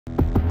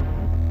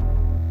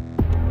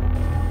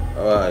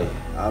ভাই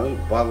আমি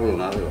পাগল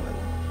না রে ভাই,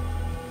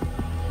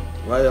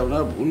 ভাই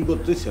আপনারা ভুল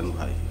করতেছেন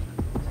ভাই,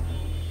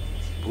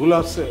 ভুল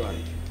আছে ভাই,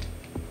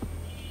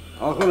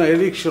 আমার কোনো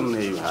এডিকশন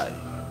নেই ভাই।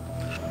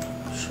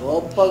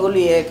 সব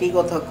পাগলই একই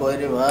কথা কয়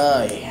রে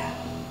ভাই।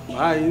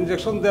 ভাই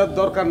ইনজেকশন দেওয়ার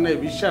দরকার নেই,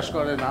 বিশ্বাস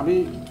করেন আমি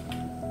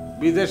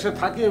বিদেশে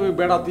থাকি, আমি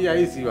বেড়াতে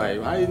আইছি ভাই,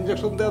 ভাই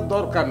ইনজেকশন দেওয়ার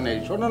দরকার নেই।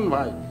 শোনেন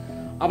ভাই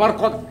আমার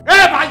কথা,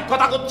 ভাই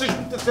কথা করছি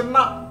শুনতেছেন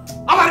না,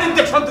 আমার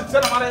ইনজেকশন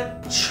দিচ্ছেন আমারে।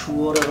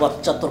 শুয়োরের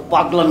বাচ্চা, তোর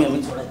পাগলামি আমি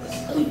ছড়াইতেছি,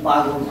 আমি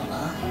পাগল না।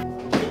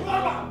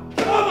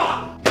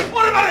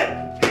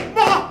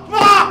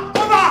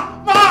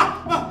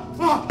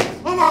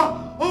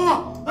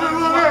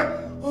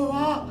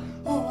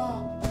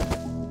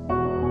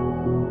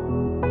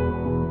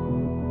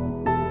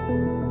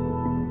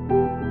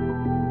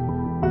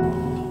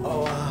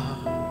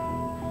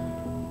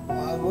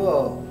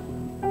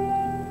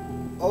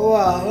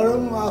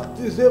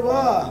 মারতেছে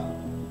বা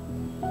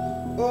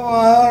ও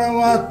আর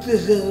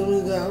মারতেছে, তুমি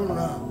দেখো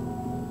না,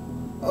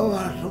 ও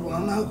একটু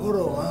মানা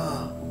করো মা,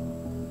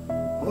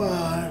 ও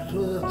একটু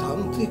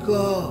থামতি ক,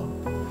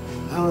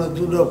 আমরা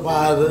দুটো পা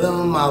ধরে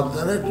আমার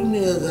মালদারা একটু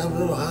নিয়ে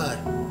যাবে ভাই,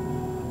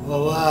 ও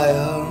ভাই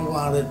আমার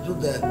মার একটু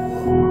দেখবো।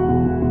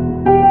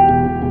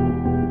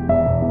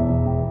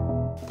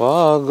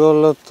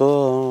 পাগল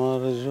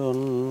তোমার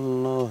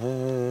জন্য হে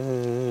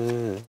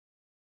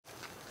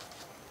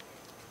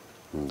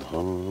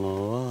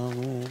ধন্যবাদ।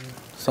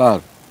 স্যার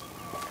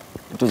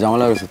একটু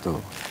ঝামেলা হয়েছে তো,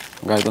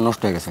 গাড়ি তো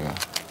নষ্ট হয়ে গেছে গা,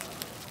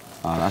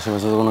 আর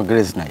আশেপাশে তো কোনো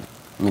গ্যারেজ নাই,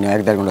 মিনিমাম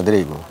 1-1.5 ঘন্টা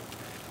দেরিব।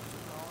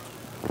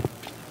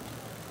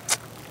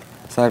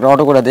 স্যার একটা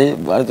অটো করে দিই,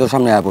 বাড়ি তো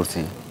সামনে আয়া পড়ছি।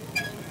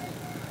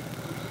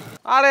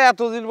 আরে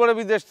এতদিন পরে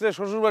বিদেশ থেকে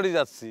শ্বশুর বাড়ি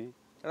যাচ্ছি,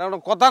 এটা কোনো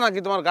কথা নাকি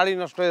তোমার গাড়ি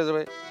নষ্ট হয়ে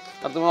যাবে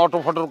আর তুমি অটো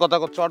ফটোর কথা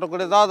করছো? অটো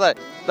করে যাওয়া যায়?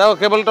 দেখো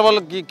কেবল টেবল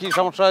কি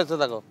সমস্যা হয়েছে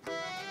দেখো।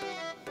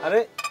 আরে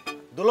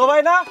দুলো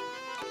ভাই না,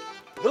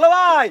 দুলো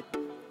ভাই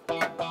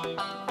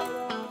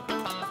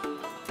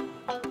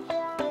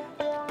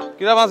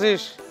কিরাম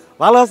আছিস?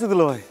 ভালো আছি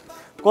দুলো ভাই,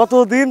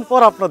 কতদিন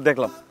পর আপনার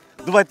দেখলাম,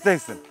 দুবাইতে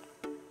আইছেন?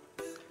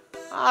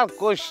 আর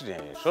কইস নে,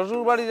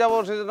 শ্বশুর বাড়ি যাবো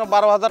সেই জন্য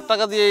 12,000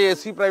 টাকা দিয়ে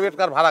এসি প্রাইভেট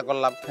কার ভাড়া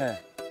করলাম। হ্যাঁ,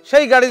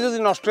 সেই গাড়ি যদি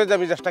নষ্ট হয়ে যায়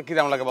মেজাজটা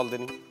কিরাম লাগে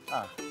বলতেনি?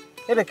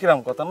 এটা কিরাম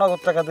কথা,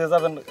 নগদ টাকা দিয়ে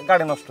যাবেন,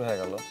 গাড়ি নষ্ট হয়ে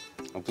গেল।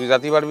 তুই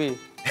যাতে পারবি?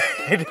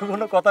 এটা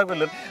কোনো কথা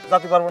কইলেন,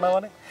 যাতে পারবো না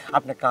মানে?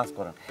 আপনি কাজ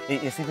করেন, এই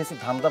এসি ফেসি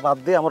ধান্দা বাদ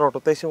দিয়ে আমার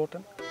অটোতে এসে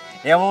ওঠেন,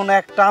 এমন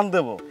এক টান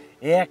দেবো,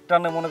 এক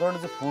টানে মনে করেন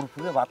যে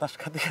ফুরফুরে বাতাস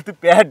খাতে খাতে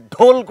পেট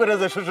ঢোল করে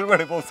যে শ্বশুর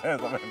বাড়ি পৌঁছায়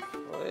যাবেন।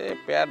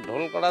 পেট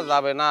ঢোল করা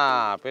যাবে না,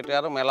 পেটে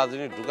আরো মেলা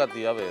জিনিস ঢুকাতে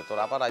হবে। তোর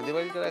আবার রাইজে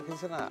বাড়িতে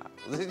রাখিস না,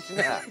 বুঝছিস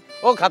না?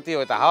 ও খাতি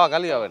হবে, তা হাওয়া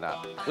খালি হবে না,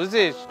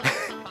 বুঝছিস?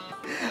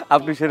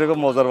 আপনি সেরকম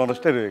মজার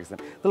মানুষটাই রয়ে গেছেন।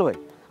 তাহলে ভাই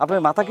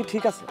আপনার মাথা কি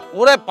ঠিক আছে?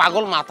 ওরে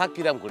পাগল, মাথা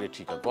কিরাম করে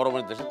ঠিক আছে?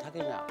 গরমের দেশে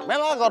থাকি না,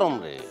 মেলা গরম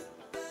রে।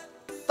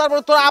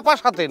 তারপরে তোর আপার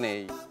সাথে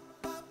নেই,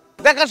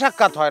 দেখা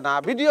সাক্ষাৎ হয় না,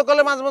 ভিডিও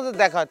কলে মাঝে মাঝে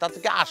দেখা হয়, তার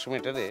থেকে আস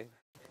মেটে রে।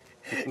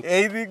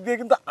 এই দিক দিয়ে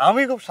কিন্তু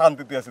আমি খুব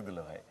শান্তিতে আছি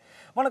দিলে ভাই।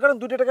 মনে করেন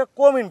 2 টাকা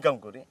কম ইনকাম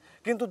করি,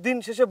 কিন্তু দিন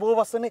শেষে বউ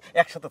বাচ্চা নিয়ে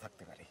একসাথে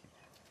থাকতে পারি।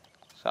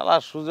 শালা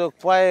সুযোগ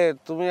পায়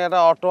তুমি একটা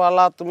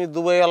অটোওয়ালা, তুমি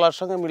দুবাইওয়ালার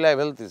সঙ্গে মিলাই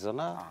ফেলতেছ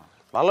না?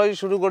 ভালোই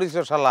শুরু করেছ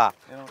শালা,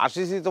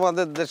 আসিছি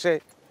তোমাদের দেশে,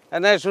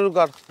 এনে শুরু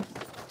কর।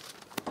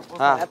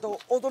 হ্যাঁ, এত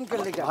ওজন কেন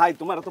লিখা ভাই,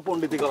 তোমার এত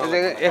পণ্ডিতি করা?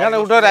 এখানে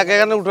উঠে রাখ,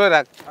 এখানে উঠে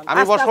রাখ,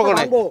 আমি বসবো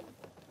কোনে?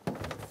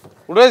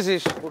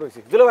 উঠেছিস? উঠেছি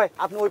দিলে ভাই,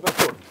 আপনি ওই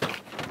পাশে।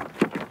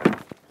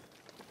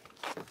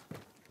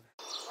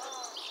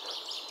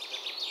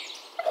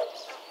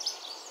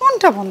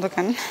 কোনটা বন্ধ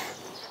কেন?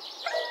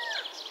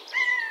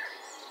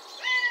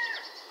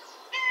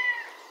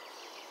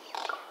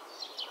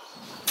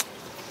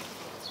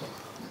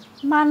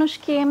 মানুষ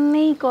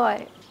কেমনেই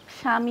কয়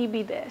স্বামী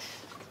বিদেশ,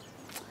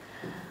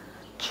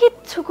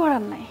 কিচ্ছু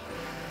করার নাই।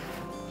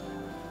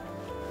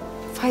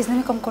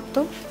 ফাইজলামি কম করতো,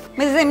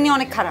 মেজাজ এমনি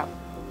অনেক খারাপ।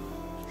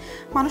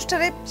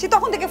 মানুষটারে সে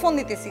তখন থেকে ফোন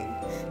দিতেছি,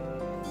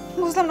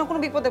 বুঝলাম না কোনো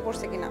বিপদে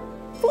পড়ছে কিনা।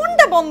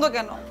 ফোনটা বন্ধ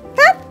কেন?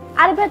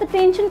 আরে ভাই, তো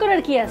টেনশন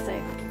করার কি আছে?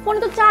 ফোনে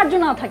তো চার্জও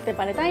নাও থাকতে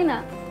পারে, তাই না?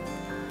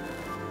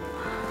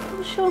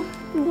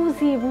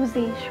 বুঝি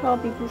বুঝি,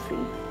 সবই বুঝি।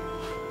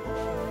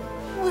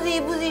 বুঝি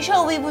বুঝি,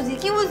 সবই বুঝি,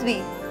 কি বুঝবি?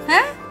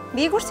 হ্যাঁ,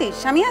 বিয়ে করছিস,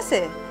 স্বামী আছে,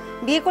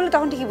 বিয়ে করলে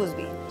তখন ঠিকই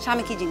বুঝবি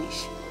স্বামী কি জিনিস।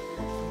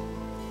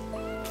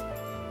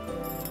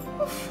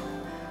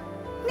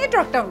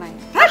 নেটওয়ার্কটাও নাই।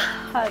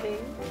 আরে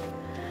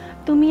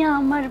তুমি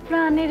আমার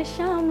প্রাণের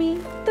স্বামী,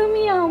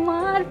 তুমি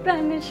আমার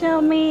প্রাণের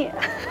স্বামী।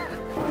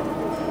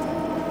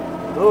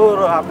 ধুর,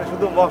 আপনি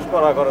শুধু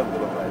মস্করা করেন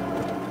দিল ভাই।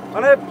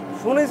 মানে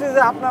শুনেছি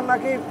যে আপনার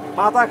নাকি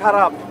মাথা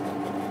খারাপ,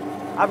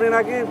 আপনি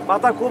নাকি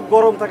মাথা খুব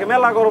গরম থাকে,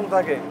 মেলা গরম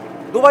থাকে।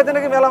 দুবাইতে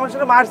নাকি মেলা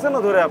মানুষের মারছেন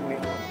ধরে আপনি।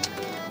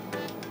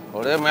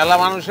 ওরে মেলা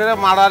মানুষের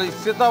মারার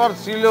ইচ্ছে তো আবার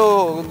ছিল,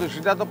 কিন্তু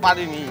সেটা তো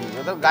পারিনি,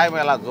 ওদের গায়ে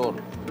মেলা জোর।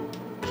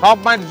 সব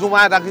মাইট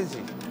জুমায় রাখিছি,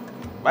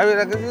 ভাবি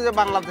রাখেছি যে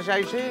বাংলাদেশে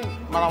আইসি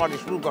মারামারি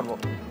শুরু করবো,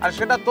 আর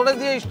সেটা তোরে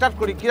দিয়ে স্টার্ট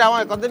করি। কিরাম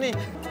হয় কদিনই?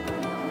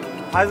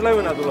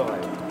 ফাইজলামি না দুলো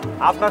ভাই,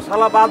 আপনার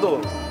শালা বাদল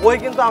ওই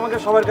কিন্তু আমাকে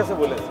সবার কাছে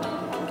বলেছে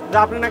যে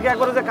আপনি নাকি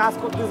একবারে যে কাজ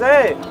করতে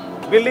যায়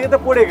বিল্ডিং এতে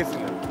পড়ে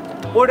গেছিলেন,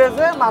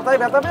 পড়েছে, মাথায়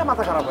ব্যথা পেয়ে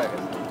মাথা খারাপ হয়ে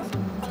গেছে।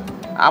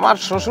 আমার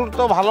শ্বশুর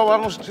তো ভালো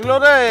মানুষ ছিল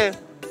রে,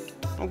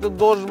 কিন্তু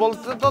দোষ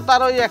বলতে তো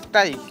তার ওই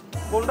একটাই।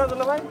 কোনটা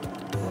দিল ভাই?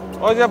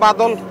 ওই যে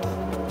বাদল।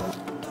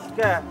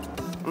 কে?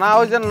 না,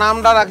 ওই যে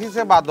নামটা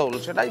রাখিছে বাদল,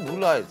 সেটাই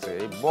ভুল হয়েছে।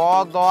 এই ব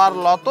দেওয়ার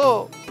লত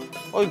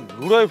ওই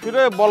ঘুরে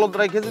ফিরে বলদ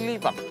রেখে দিলেই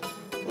পারত,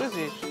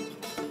 বুঝেছিস?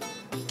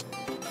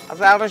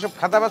 আচ্ছা, এখন এসব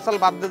ফেতা ফেসাল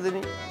বাদ দিয়ে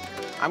দিনি।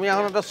 আমি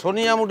এখন একটা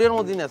সোনিয়া মুডের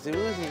মধ্যে আছি,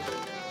 বুঝেছিস?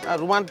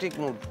 Romantic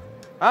mood.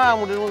 হ্যাঁ,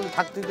 মুডের মধ্যে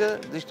থাকতে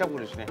ডিস্টার্ব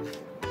করিস না।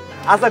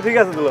 আচ্ছা ঠিক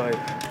আছে দিল ভাই।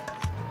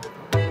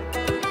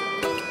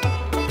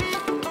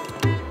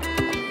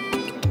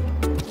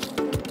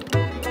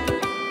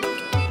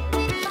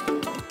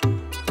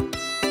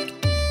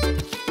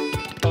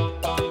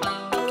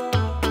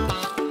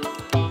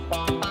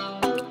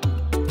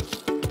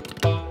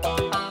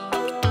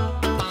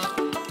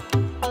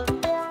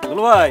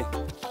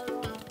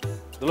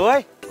 দুলু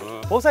ভাই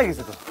পৌঁছায়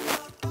গেছে তো।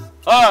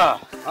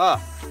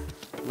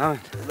 না,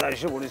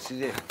 এসে বলেছি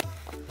যে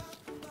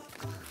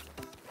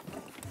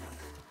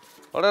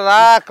ওরে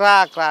রাখ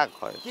রাখ রাখ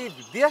হয় কি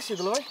দিয়ে আসছি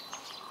দুলু ভাই?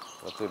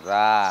 তুই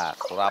রাখ,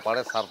 তোরা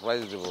পারে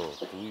সারপ্রাইজ দেবো।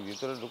 তুই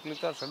ভিতরে ঢুকলি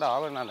তো আর সেটা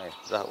হবে না।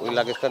 যা ওই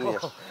লাগেজটা নিয়ে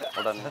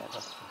ওটা নিয়ে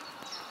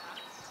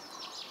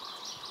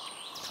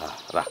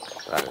রাখ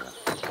রাখ।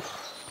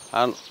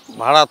 আর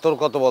ভাড়া তোর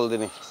কত বল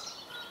দিনি?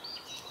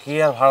 কি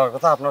আর ভাড়ার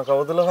কথা আপনার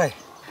কব দিল ভাই?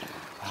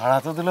 ভাড়া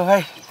তো দিল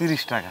ভাই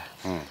 30 টাকা,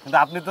 কিন্তু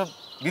আপনি তো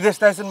বিদেশ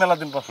থেকে আইছেন মেলা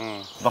দিন পর,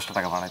 10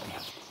 টাকা ভাড়া দিই।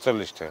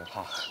 40 টাকা।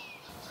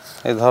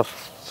 এই ধর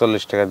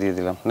 40 টাকা দিয়ে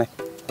দিলাম, নে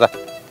রাখ।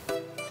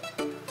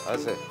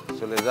 আছে,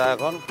 চলে যা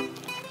এখন।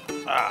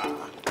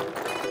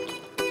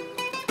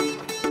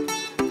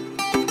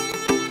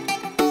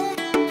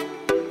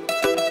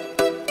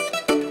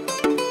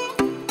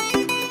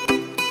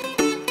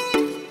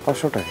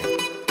 পাঁচশো টাকা?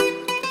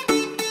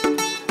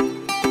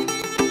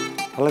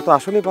 তাহলে তো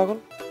আসলেই পাগল।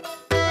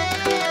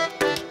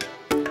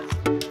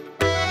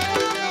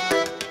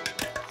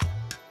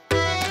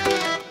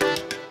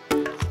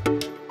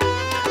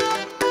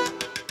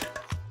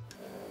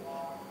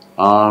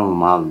 আমার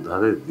মাছ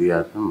ধরে দিয়ে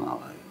আসেন না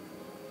ভাই,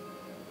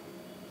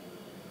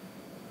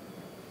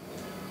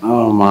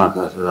 আমার মার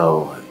কাছে যাবো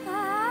ভাই।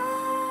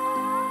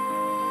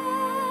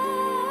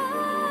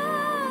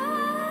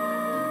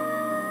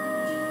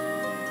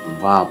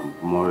 বাপ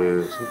মরে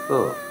গেছে তো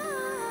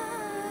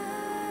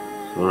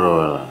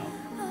ছোটবেলায়,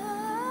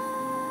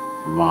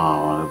 মা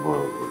আমারে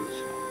বড়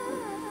করেছে।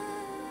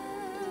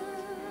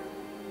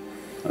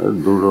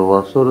 2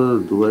 বছর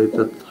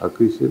দুবাইতে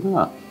থাকিছি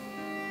না,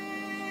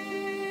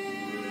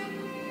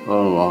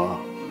 ওর মা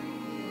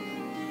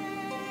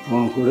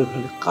ফোন করে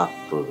খালি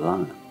কাঁদতো,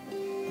 জানে?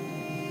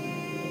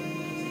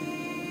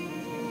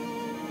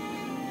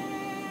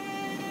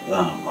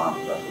 মার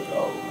কাছে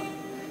যাবো ভাই।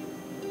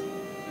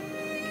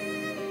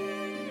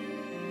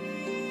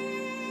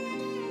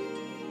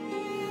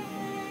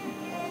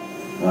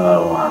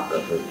 মার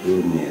কাছে তুই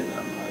নিয়ে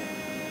যান ভাই,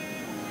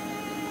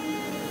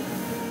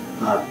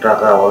 আর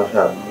টাকা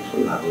পয়সা কিছু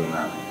লাগবে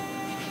না,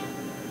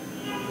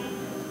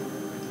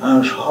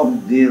 আমি সব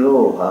দিয়ে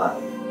দেবো ভাই।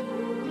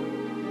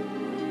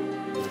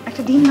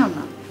 একটা ডিম নাও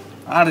না।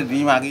 আরে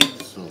ডিম আগেই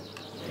দিচ্ছো।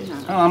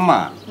 আম্মা,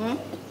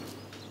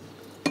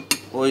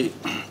 ওই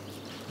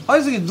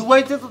হয়েছে কি,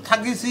 দুবাইতে তো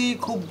থাকিছি,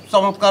 খুব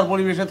চমৎকার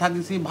পরিবেশে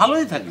থাকিছি,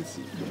 ভালোই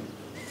থাকিছি।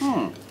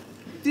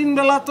 3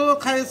 বেলা তো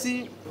খাইছি,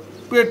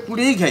 পেট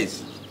পুড়েই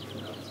খাইছি।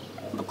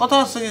 কথা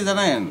হচ্ছে কি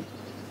জানেন,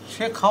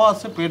 সে খাওয়া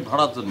আছে পেট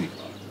ভরার জন্য,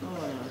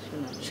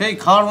 সেই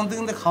খাওয়ার মধ্যে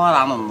কিন্তু খাওয়ার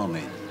আনন্দ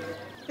নেই।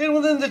 এর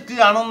মধ্যে যে কি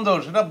আনন্দ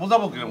সেটা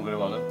বোঝাবো কিরম করে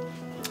বলেন?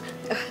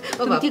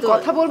 তুমি কি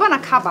কথা বলবা না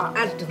খাবা?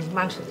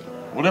 মাংস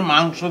ওরে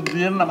মাংস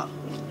দিয়ে না,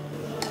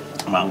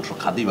 মাংস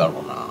খাতেই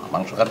পারবো না,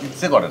 মাংস খাতে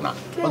ইচ্ছে করে না।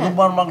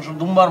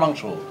 দুম্বার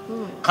মাংস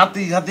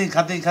খাতি খাতি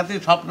খাতি খাতি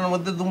স্বপ্নের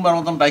মধ্যে দুম্বার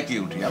মতন ডাইকে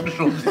উঠি। আপনি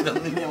সবজি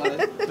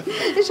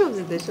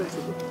সবজি দে সবজি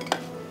দে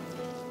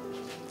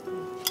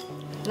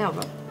না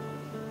বাবা।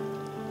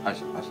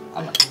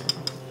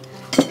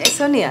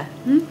 সোনিয়া,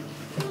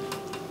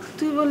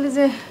 তুই বললি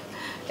যে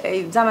এই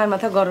জামাইয়ের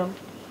মাথা গরম,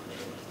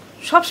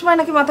 সবসময়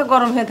নাকি মাথা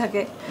গরম হয়ে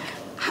থাকে।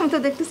 আমি তো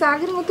দেখতেছি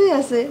আগের মতোই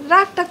আছে,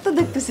 রাগ টাগ তো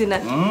দেখতেছি না।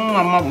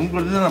 আম্মা ভুল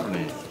করে দিলেন আপনি।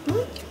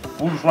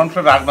 পুরুষ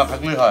মানুষের রাগ না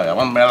থাকলে হয়,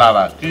 আমার মেলা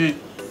রাগ। কি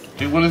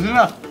ঠিক বলেছি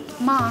না?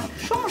 মা,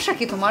 সমস্যা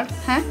কি তোমার?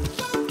 হ্যাঁ,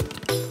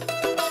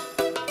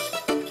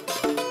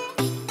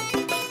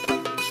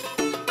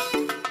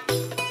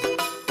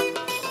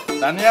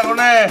 তানিয়া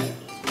কোনে?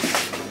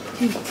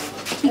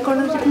 কি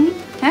করো তুমি?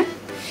 হ্যাঁ,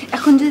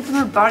 এখন যদি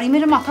তোমার বাড়ি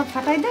মেরে মাথা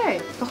ফাটাই দেয়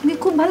তখন কি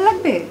খুব ভালো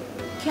লাগবে?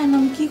 কেন,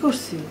 আমি কি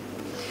করছি?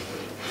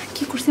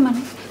 কি করছি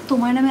মানে,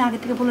 তোমার নামে আগে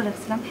থেকে বলে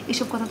রাখছিলাম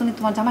এসব কথা তুমি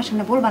তোমার জামাইয়ের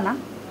সামনে বলবা না।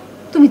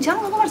 তুমি জানো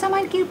তোমার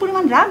জামাইয়ের কি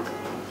পরিমাণ রাগ?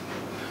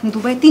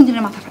 দুবাই 3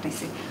 জনের মাথা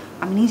ফাটাইছে,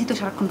 আমি নিজে তো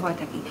সারাক্ষণ ভয়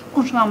থাকি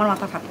কোন সময় আমার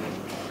মাথা ফাটবে।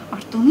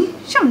 আর তুমি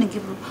সামনে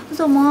গিয়ে বলো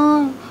জামা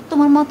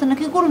তোমার মাথা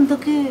নাকি গরম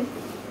থাকে।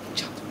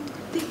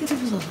 দেখে তো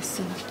বোঝা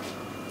যাচ্ছে না।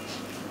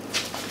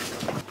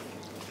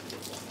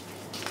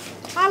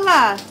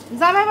 আল্লাহ,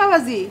 জামাই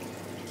বাবাজি,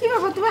 কি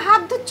ব্যাপার, তুমি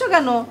হাত ধুচ্ছ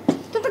কেন?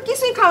 তুমি তো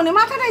কিছুই খাওনি,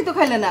 মাথাটাই তো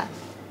খাইলে না।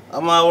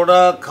 আমার ওটা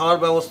খাওয়ার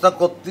ব্যবস্থা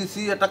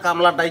করতেছি, একটা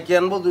কামলা ডাইকে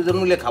আনবো, দুজন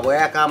মিলে খাবো,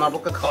 একা আমার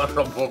পক্ষে খাওয়া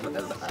সম্ভব না।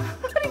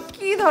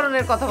 কি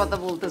ধরনের কথাবার্তা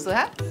বলতেছো?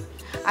 হ্যাঁ,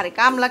 আরে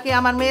কামলা কি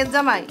আমার মেয়ের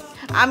জামাই?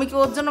 আমি কি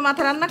ওর জন্য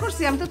মাথা রান্না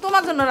করছি? আমি তো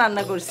তোমার জন্য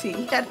রান্না করছি।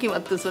 আর কি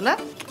মারতেছো না?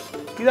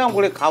 কিরম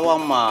করে খাবো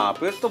আম্মা?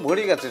 পেট তো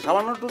ভরে গেছে,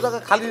 সামান্য একটু জায়গা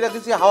খালি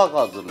রাখেছি হাওয়া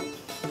খাওয়ার জন্য।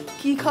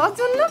 কি খাওয়ার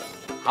জন্য?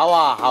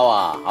 হাওয়া হাওয়া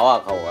হাওয়া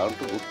খাবো। এখন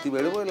একটু ঘুরতে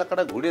বেরোবো,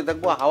 এলাকাটা ঘুরে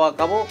দেখবো, হাওয়া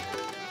খাবো।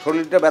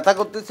 শরীরটা ব্যথা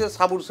করতেছে,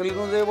 সাবুর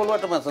সেলিনও যেয়ে বলবো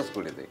একটা ম্যাসাজ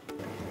করে দে।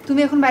 তুমি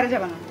এখন বাইরে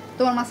যাবে না,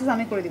 তোমার ম্যাসাজ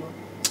আমি করে দিব।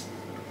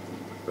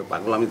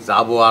 পাগল, আমি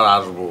যাবো আর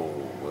আসবো,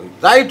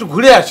 যাই একটু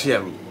ঘুরে আসি।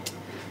 আমি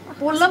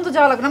বললাম তো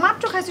যাওয়া লাগবে না,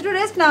 মাত্র খাইছি, একটু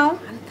রেস্ট নাও।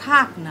 আরে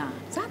থাক না,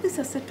 যা দিস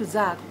আছে একটু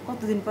যাক,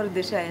 কতদিন পরে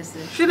দেশে আসছে।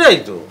 সেটাই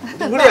তো,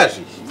 ঘুরে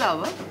আসি। যাও।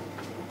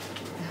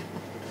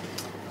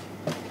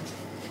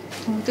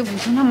 তুমি তো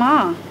বুঝো না মা,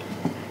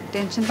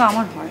 টেনশন তো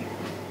আমার হয়,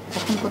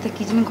 কখন কোথায়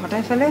কি জিনিস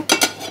ঘটায় ফেলে,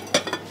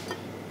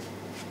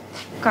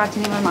 কার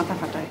জিনিস আমার মাথা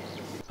ফাটায়।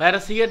 ভাইরা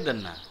সিগারেট দেন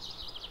না।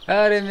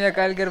 আরে মিয়া,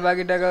 কালকের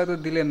বাকি টাকাও তো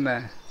দিলেন না।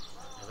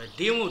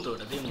 ডিমু তো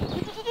ওটা, ডিমু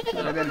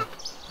দেন।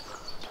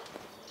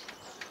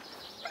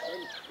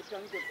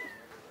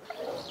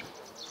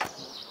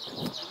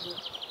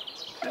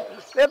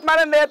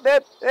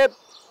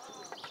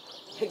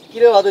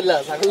 কিরে বাদুল্লাহ,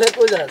 ছাগলে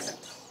কই যাস?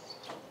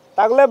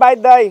 তাগলে বাইর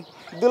দাই,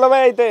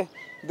 দুলাভাই আইতে।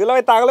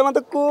 দুলাভাই তাগলে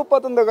মতো খুব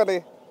পছন্দ করে।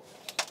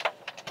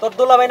 তোর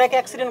দুলাভাই নাকি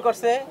অ্যাক্সিডেন্ট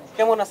করছে,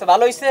 কেমন আছে?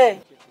 ভালো হইছে?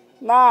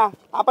 না,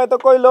 আপাই তো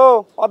কইলো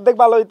অর্ধেক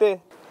ভালো হইতে।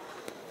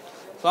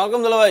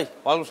 সালামালাইকুম দুলাভাই।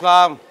 ওয়ালাইকুম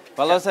আসসালাম।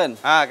 ভালো আছেন?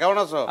 হ্যাঁ, কেমন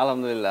আছো?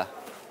 আলহামদুলিল্লাহ।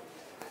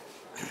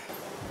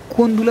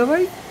 কোন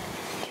দুলাভাই?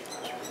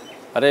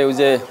 আরে ওই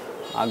যে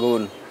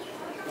আগুন,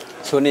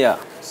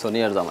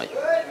 সোনিয়ার জামাই।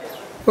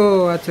 ও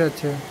আচ্ছা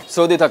আচ্ছা,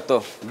 সৌদি থাকতো,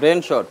 ব্রেন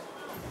শট।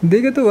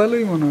 দেখে তো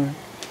ভালোই মনে হয়।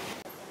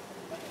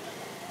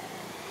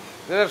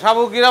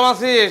 সাবু, কিরাম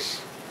আছিস?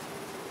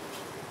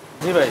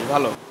 জি ভাই,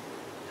 ভালো।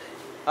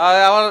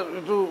 আমার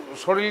একটু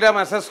শরীরটা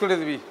ম্যাসাজ করে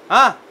দিবি।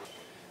 হ্যাঁ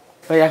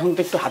ভাই, এখন তো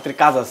একটু হাতের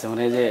কাজ আছে,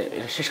 মানে যে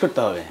এটা শেষ করতে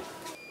হবে।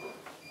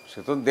 সে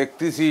তো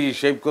দেখতেছিস,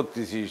 শেভ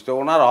করতেছিস, তো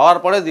ওনার হওয়ার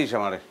পরে দিস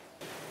আমারে।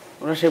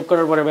 ওরা শেভ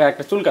করার পরে ভাই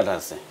একটা চুল কাটা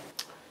আছে।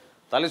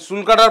 তাহলে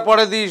চুল কাটার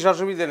পরে দিস,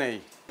 অসুবিধে নেই।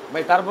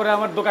 ভাই তারপরে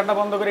আমার দোকানটা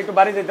বন্ধ করে একটু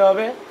বাড়ি যেতে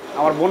হবে,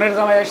 আমার বোনের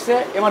জামাই আসছে,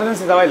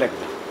 এমার্জেন্সি যাওয়াই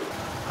লাগবে।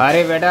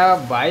 আরে বেটা,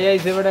 ভাই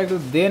আইছে বেটা, একটু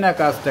দে না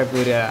কাজটা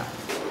কইরা।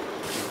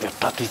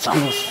 একটা তুই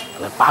চামচ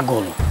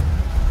পাগল।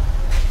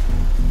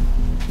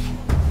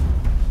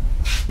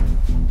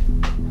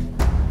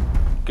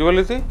 কি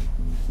বলি তুই?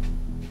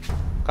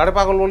 কারে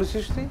পাগল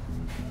বলেছিস তুই?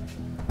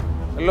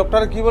 এই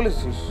লোকটারে কি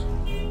বলেছিস?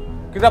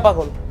 কিটা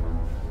পাগল?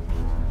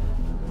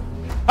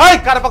 এই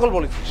কারে পাগল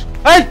বলেছিস?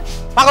 এই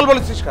পাগল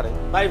বলেছিস কারে?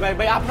 ভাই ভাই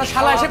ভাই, আপনার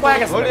শালা এসে কয়ে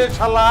গেছে। ওরে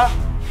শালা,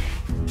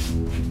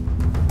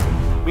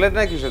 ব্লেড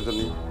নাই কিসের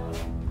জন্য?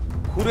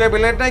 খুরে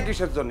ব্লেড নাই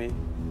কিসের জন্য?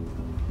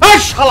 এই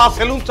শালা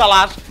সেলুন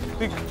চালাস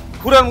তুই,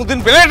 খুরের মধ্যে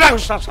ব্লেড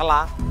রাখিস না শালা।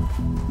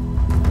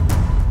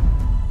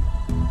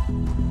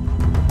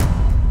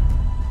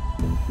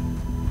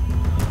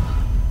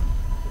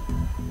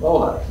 ও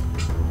ভাই,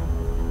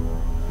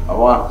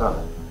 আমার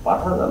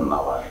পাঠা যান না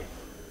ভাই।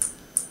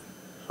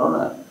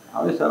 শোনে,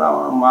 আমি ছাড়া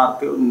আমার মা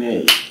কেউ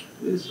নেই,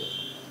 বুঝছো?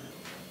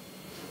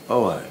 ও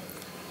ভাই,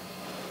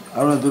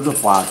 আমরা দুটো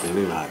পা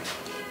টেনে ভাই।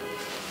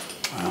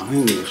 আমি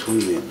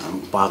শুনলি আমি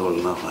পাগল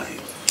না ভাই,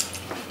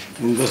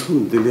 ইঞ্জেকশন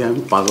দিলে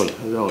আমি পাগল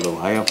হয়ে যাবো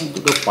ভাই। আপনি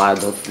দুটো পায়ে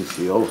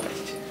ধরতেছি। ও ভাই,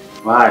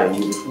 ভাই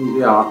ইঞ্জেকশন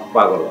দিয়ে আমার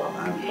পাগল,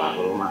 আমি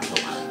পাগল না তো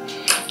ভাই,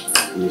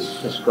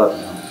 বিশ্বাস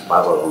করেন আমি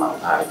পাগল না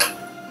ভাই।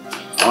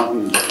 আমার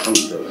ইঞ্জেকশন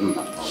দেবেন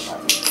না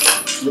ভাই।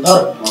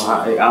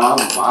 ভাই আমার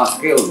মা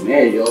কেউ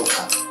নেই। ও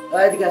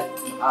ভাই,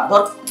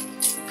 ধর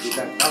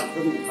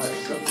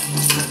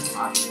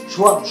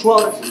শোয়া শোয়া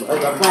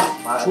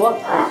শোয়া।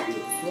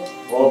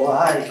 ও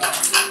ভাই,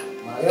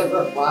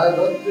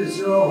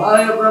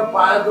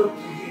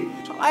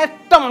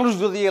 একটা মানুষ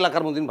যদি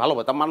এলাকার মধ্যে ভালো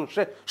পেতাম,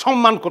 মানুষে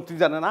সম্মান করতে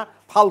জানে না,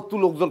 ফালতু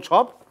লোকজন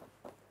সব।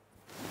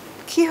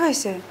 কি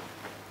হয়েছে?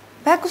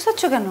 ব্যাগ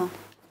গুছাচ্ছ কেন?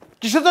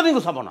 কিসের জন্য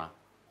গুছাবো না?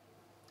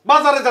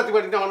 বাজারে জাতি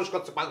বাড়ি না মানুষ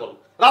করছে পাগল,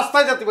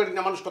 রাস্তায় জাতি বাড়ি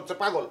না মানুষ করছে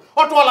পাগল,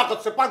 অটোওয়ালা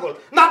করছে পাগল,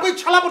 না বই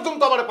ছালা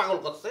পর্যন্ত আমার পাগল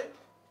করছে।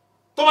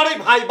 তোমার এই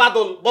ভাই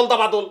বাদল, বলদা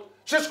বাদল,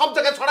 সে সব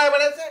জায়গায় ছড়ায়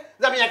বেড়েছে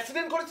যে আমি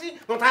অ্যাক্সিডেন্ট করেছি,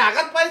 মাথায়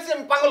আঘাত পাইছি,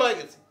 আমি পাগল হয়ে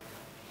গেছি।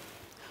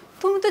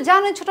 তুমি তো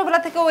জানোই ছোটবেলা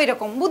থেকে ওই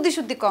রকম, বুদ্ধি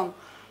শুদ্ধি কম,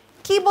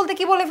 কি বলতে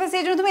কি বলে ফেলছে,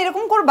 এই জন্য তুমি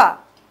এরকম করবা?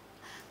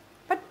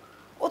 বাট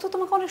ও তো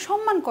তোমাকে অনেক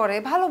সম্মান করে,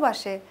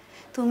 ভালোবাসে।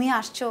 তুমি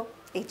আসছো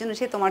এই জন্য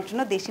সে তোমার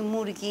জন্য দেশি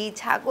মুরগি,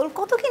 ছাগল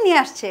কত কি নিয়ে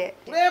আসছে।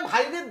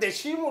 ভাই রে,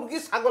 দেশি মুরগি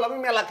ছাগল আমি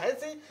মেলা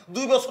খাইছি,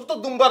 2 বছর তো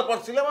দুম্বার পর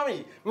ছিলাম, আমি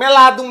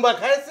মেলা দুম্বা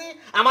খাইছি।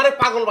 আমারে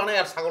পাগল বানায়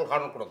আর ছাগল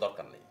খাওয়ানোর কোনো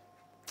দরকার নেই।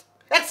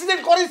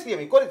 অ্যাক্সিডেন্ট করেছি,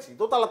 আমি করেছি,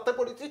 দোতলাতে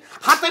পড়েছি,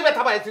 হাতে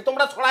ব্যথা পাইছি,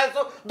 তোমরা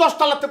ছড়াইছো, 10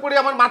 তলাতে পড়ে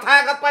আমার মাথায়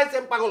আঘাত পাইছি,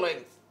 আমি পাগল হয়ে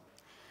গেছি।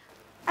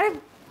 আরে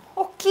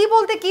ও কি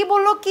বলতে কি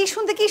বললো, কি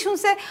শুনতে কি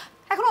শুনছে,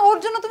 এখন ওর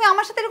জন্য তুমি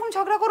আমার সাথে এরকম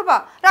ঝগড়া করবা,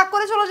 রাগ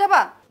করে চলে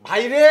যাবা?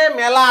 ভাইরে,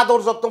 মেলা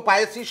আদর যত্ন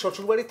পাইছি,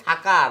 শ্বশুরবাড়ি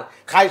থাকার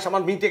খাইস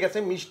আমার মিটে গেছে,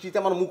 মিষ্টিতে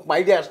আমার মুখ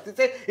মাইরে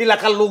আসতেছে,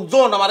 এলাকার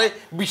লোকজন আমারে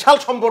বিশাল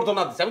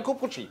সম্বর্ধনা দিচ্ছে, আমি খুব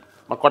খুশি।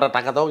 আমার কটা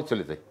টাকা দাও, আমি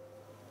চলে যাই।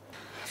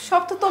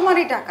 সব তো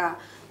তোমারই টাকা,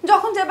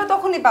 যখন যাবে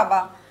তখনই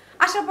পাবা।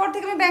 আসার পর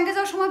থেকে আমি ব্যাংকে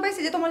যাওয়ার সময় পাইছি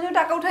যে তোমার জন্য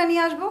টাকা উঠায়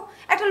নিয়ে আসবো?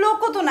 একটা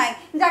লোকও তো নাই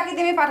যাকে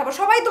দিয়ে আমি পাঠাবো,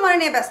 সবাই তোমার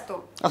নিয়ে ব্যস্ত।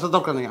 আচ্ছা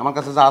দরকার নেই, আমার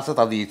কাছে যা আছে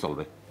তা দিয়েই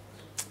চলবে।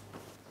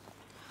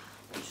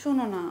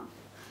 শোনো না,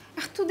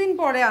 এতদিন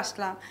পরে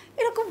আসলাম,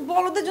 এরকম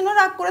বলদের জন্য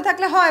রাগ করে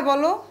থাকলে হয়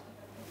বলো?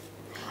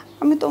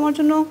 আমি তোমার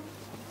জন্য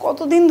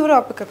কতদিন ধরে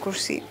অপেক্ষা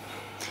করছি,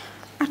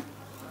 আর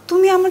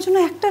তুমি আমার জন্য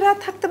একটা রাত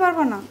থাকতে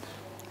পারবা না?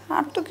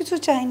 আর তো কিছু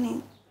চাইনি।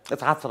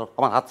 আচ্ছা হাত ছাড়াও,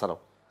 আমার হাত ছাড়াও।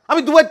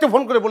 আমি দুবারটা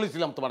ফোন করে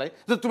বলেছিলাম তোমারে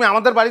যে তুমি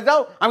আমাদের বাড়ি যাও,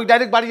 আমি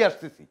ডাইরেক্ট বাড়ি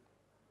আসতেছি।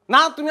 না,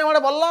 তুমি আমারে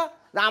বললা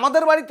যে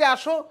আমাদের বাড়িতে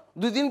আসো,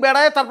 2 দিন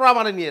বেড়ায় তারপর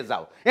আমারে নিয়ে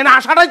যাও। এনে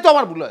আসাটাই তো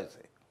আমার ভুল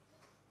হয়েছে।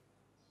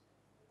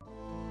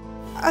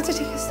 আচ্ছা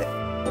ঠিক আছে,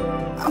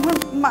 আমার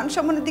মান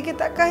সম্মানের দিকে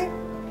তাকায়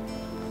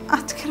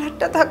আজকে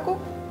রাতটা থাকো,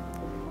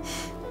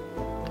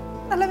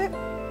 তাহলে আমি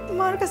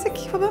মার কাছে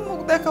কিভাবে মুখ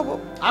দেখাবো?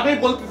 আমি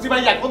বলতেছি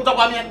ভাই এখন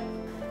যাবো আমি,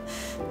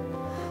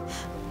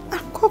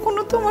 আর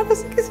কখনো তোমার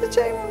কাছে কিছু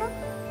চাইবো না,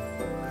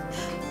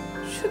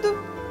 শুধু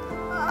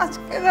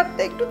আজকে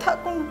রাতটা একটু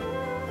থাকো না।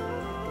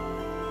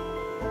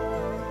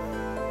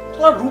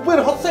 তোমার রূপের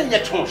হচ্ছে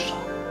এক সমস্যা,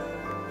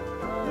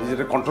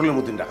 নিজের কন্ট্রোলের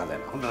মধ্যে রাখা যায়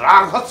না।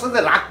 রাগ হচ্ছে যে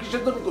রাগ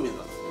কিসের জন্য কমে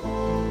যাচ্ছে।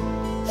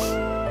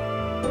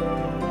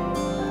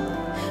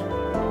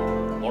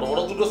 বড়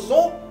বড় দুটো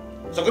চোখ,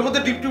 চোখের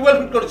মধ্যে ডিপ টিউবওয়েল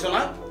ফিট করেছো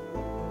না?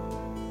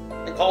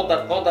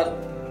 খবরদার খবরদার,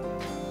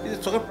 এই যে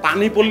চোখের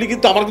পানি পড়লে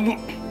কিন্তু আমার কিন্তু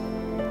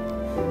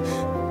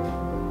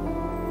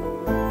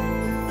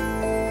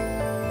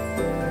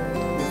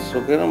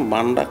চোখের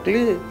বান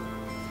ডাকলে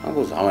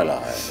আমার ঝামেলা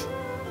হয়,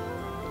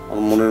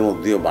 আমার মনের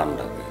মধ্যেও বান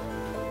ডাকে,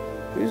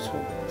 বুঝছো?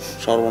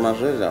 সর্বনাশ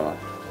হয়ে যায় আমার।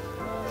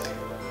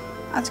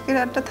 আজকে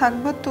রাতটা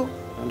থাকবো তো?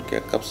 কি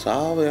 1 কাপ চা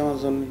হবে আমার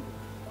জন্য?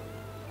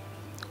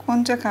 কোন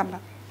চা খাবা,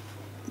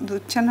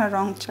 দুধ চা না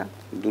রং চা?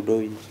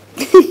 দুটোই।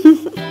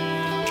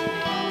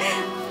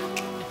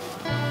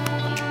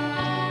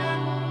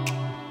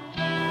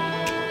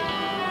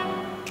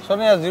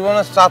 সোনিয়া,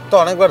 জীবনের চাঁদ তো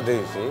অনেকবার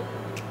দেখেছি,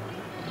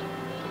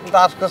 কিন্তু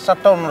আজকের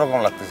চাঁদটা অন্যরকম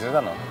লাগতেছে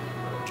জানো।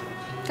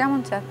 কেমন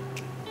চাঁদ?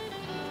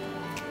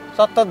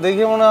 চাঁদটা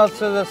দেখে মনে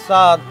হচ্ছে যে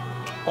চাঁদ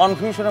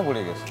কনফিউশনে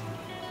পড়ে গেছে।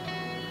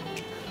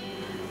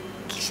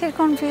 কিসের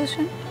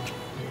কনফিউশন?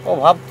 ও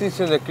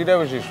ভাবতেছে যে কিটা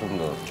বেশি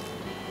সুন্দর,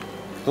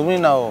 তুমি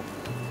না ও?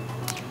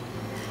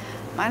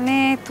 মানে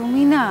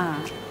তুমি না,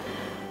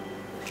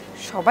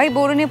 সবাই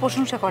বউরে নিয়ে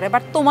প্রশংসা করে,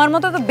 বাট তোমার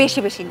মতো তো বেশি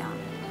বেশি না।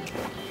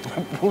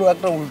 পুরো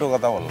একটা উল্টো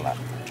কথা বললা।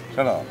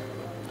 শোনো,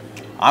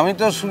 আমি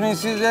তো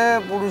শুনেছি যে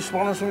পুরুষ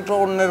মানুষ উল্টো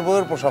অন্যের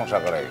বউয়ের প্রশংসা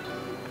করে।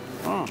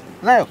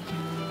 যাই হোক,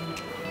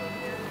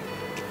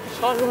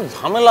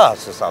 ঝামেলা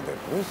আছে চাঁদের,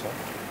 বুঝছো?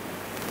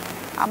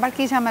 আবার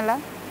কি ঝামেলা?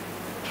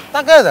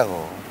 তাকে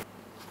দেখো,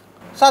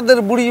 চাঁদের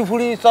বুড়ি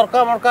ফুড়ি চরকা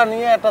মরকা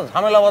নিয়ে একটা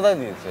ঝামেলা বাঁধাই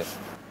দিয়েছে।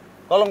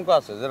 কলঙ্ক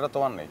আছে যেটা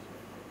তোমার নেই।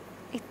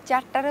 এই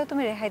চারটারেও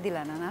তুমি রেহাই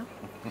দিলা না? না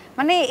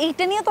মানে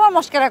এইটা নিয়ে তোমার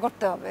মস্করা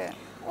করতে হবে।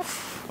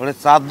 ওরে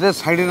চাঁদের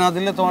সাইডে না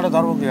দিলে তোমার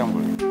ধর্ম কিরাম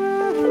করে?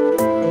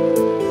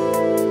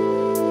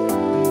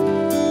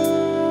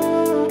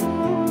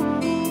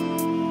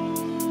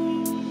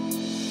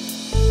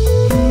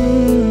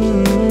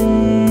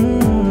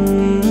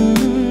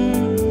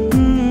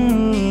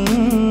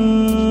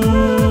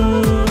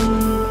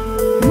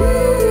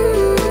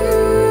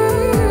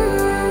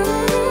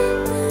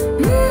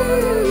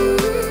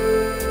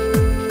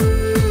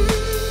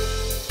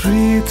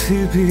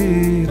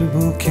 পৃথিবীর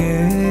বুকে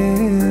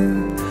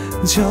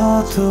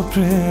যত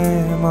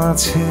প্রেম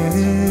আছে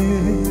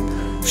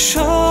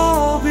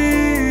সবই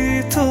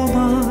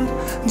তোমার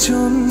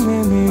জন্য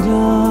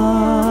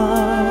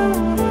নিলাম।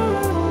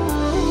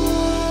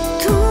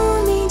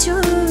 তুমি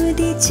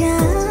যদি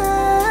চাও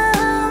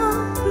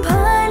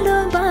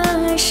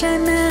ভালোবাসা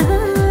না,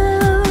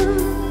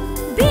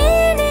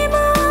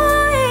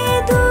 বিনিময়ে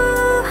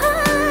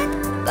দুহাত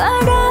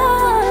বাড়াও।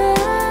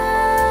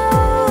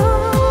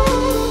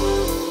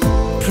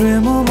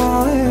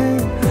 প্রেমময়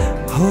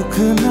হোক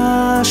না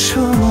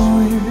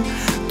সময়,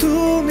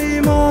 তুমি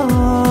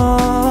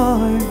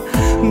ময়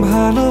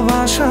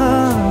ভালোবাসা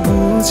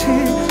বুঝি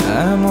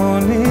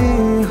এমনই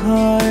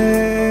হয়।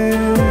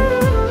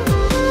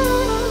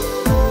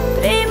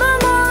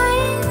 প্রেমময়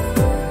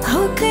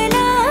হোক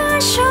না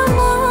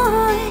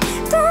সময়,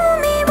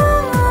 তুমি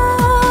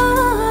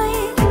ময়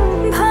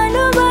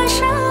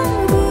ভালোবাসা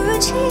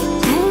বুঝি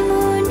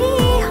এমনই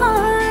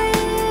হয়।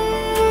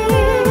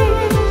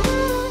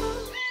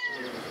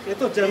 এ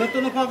তো যেন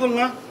তেন পাগল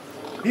না,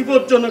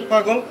 বিপজ্জনক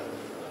পাগল।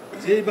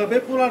 যেভাবে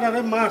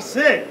পোলাটারে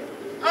মারছে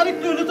আর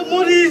একটু হলে তো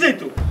মরেই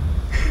যাইতো।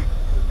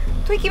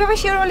 তুই কিভাবে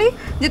শিওর হলি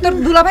যে তোর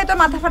দুলাভাই তোর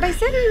মাথা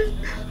ফাটাইছে?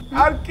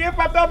 আর কে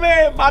ফাটাবে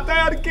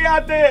মাথায়, আর কে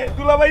আছে?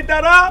 দুলাভাই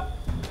তারা।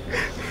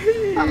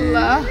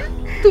 আল্লাহ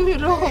তুমি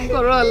রহম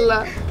করো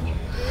আল্লাহ,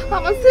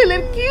 আমার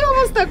ছেলের কি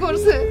অবস্থা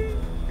করছে,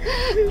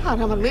 আর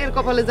আমার মেয়ের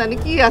কপালে জানি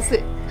কি আছে।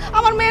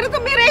 আমার মেয়ের তো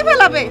মেরেই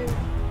ফেলাবে।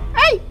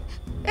 এই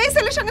এই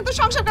ছেলের সঙ্গে তো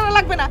সংসার করা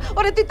লাগবে না,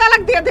 ওরে তুই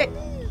তালাক দিয়ে দে।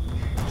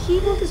 কি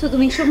বলতেছো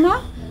তুমি এসব? না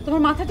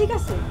তোমার মাথা ঠিক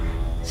আছে?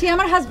 সে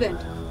আমার হাজবেন্ড।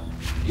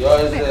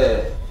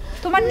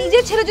 তোমার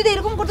নিজের ছেলে যদি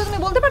এরকম করতে তুমি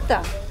বলতে পারতা?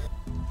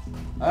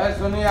 এই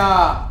সোনিয়া,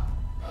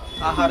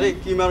 আহারে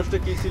কি মানুষটা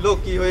কি ছিল,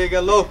 কি হয়ে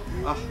গেল?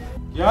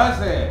 কি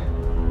হয়েছে?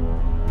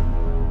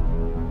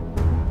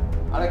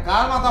 আরে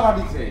কার মাথা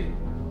ফাটিছে?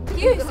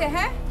 কি হয়েছে?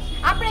 হ্যাঁ,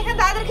 আপনি এখানে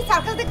দাদাদের কি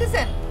সার্কাস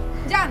দেখতেছেন?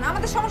 যান,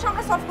 আমাদের সমস্যা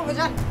আমরা সলভ করবো।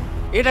 যান।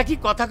 এটা কি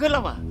কথা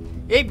কইলাম?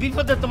 এই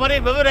বিপদে তোমার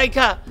এইভাবে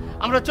রাইখা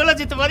আমরা চলে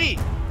যেতে পারি?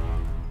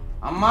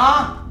 আম্মা,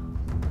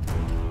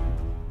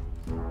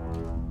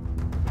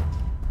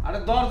 আরে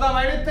দরজা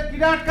বাইরে থেকে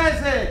কিরা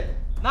আটকাইছে?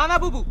 না না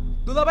বুবু,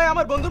 দুলাভাই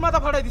আমার বন্ধুর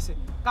মাথা ফাটাই দিছে।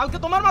 কালকে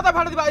তোমার মাথা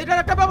ফাটাই দিবা,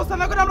 এটার একটা ব্যবস্থা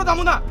না করে আমরা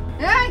যাবো না।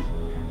 এই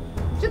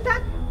চুপ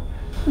থাক,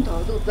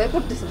 দরদ উদ্ধার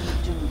করতেছে আমার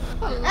জন্য।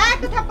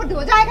 একটা থাপ্পড় দিব,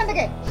 যা এখান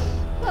থেকে।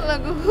 আল্লাহ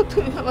গো,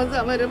 তুমি আমার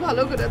জামাইরে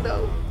ভালো করে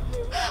দাও।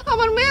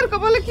 আমার মেয়ের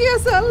কপালে কি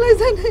আছে আল্লাহ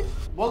জানে।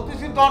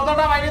 বলতেছি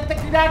দরজাটা বাইরে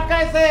থেকে কিরা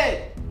আটকাইছে?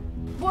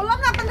 বললাম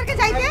না আপনাদেরকে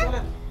যাইতে।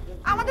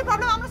 আমাদের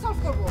প্রবলেম আমরা সলভ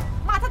করব।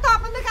 মাথা তো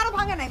আপনাদের কারো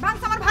ভাঙে নাই,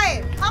 ভাঙছে আমার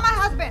ভাইয়ের, আমার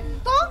হাজবেন্ড।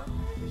 তো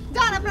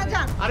যান, আপনারা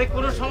যান। আরে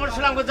কোনো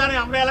সমস্যা লাগবে জানে,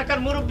 আমরা এলাকার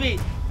মুরব্বী।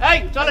 এই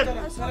চলেন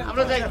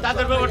আমরা যাই,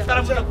 তাদের ব্যবহার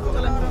তারা বুঝে।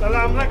 তাহলে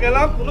আমরা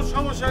গেলাম, কোনো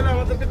সমস্যা হলে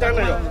আমাদেরকে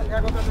জানাইও।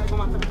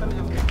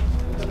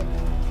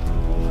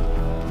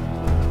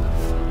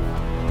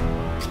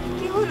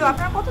 কি হলো?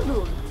 আপনারা কত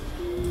দূর?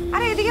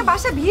 আরে এদিকে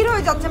বাসা ভিড়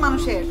হয়ে যাচ্ছে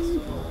মানুষের,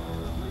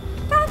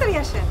 তাড়াতাড়ি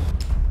আসেন।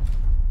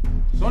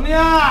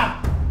 সোনিয়া,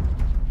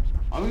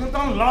 আমি কিন্তু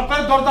তখন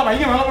লটার দরজা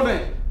ভাঙিয়ে ভালো করে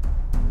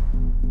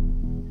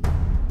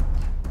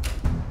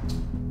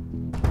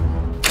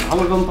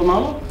ভালো যন্ত্র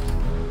নাও।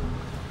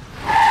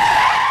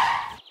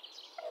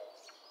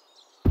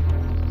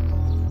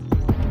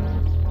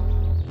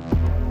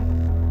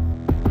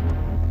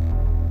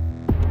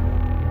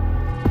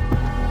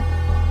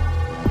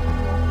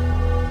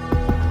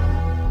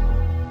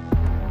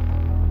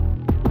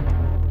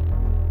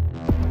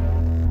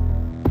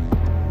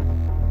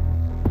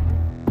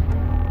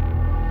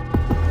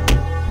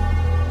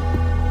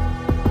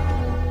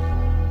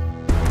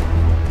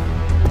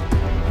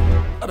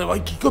 আরে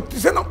ভাই কি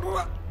করতেছেন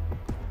আপনারা?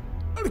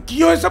 আরে কি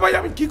হয়েছে ভাই?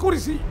 আমি কি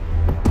করেছি?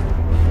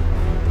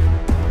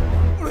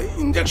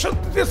 ইঞ্জেকশন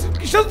দিতেছি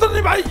কিসের জন্য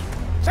ভাই?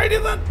 সাইডে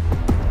দেন।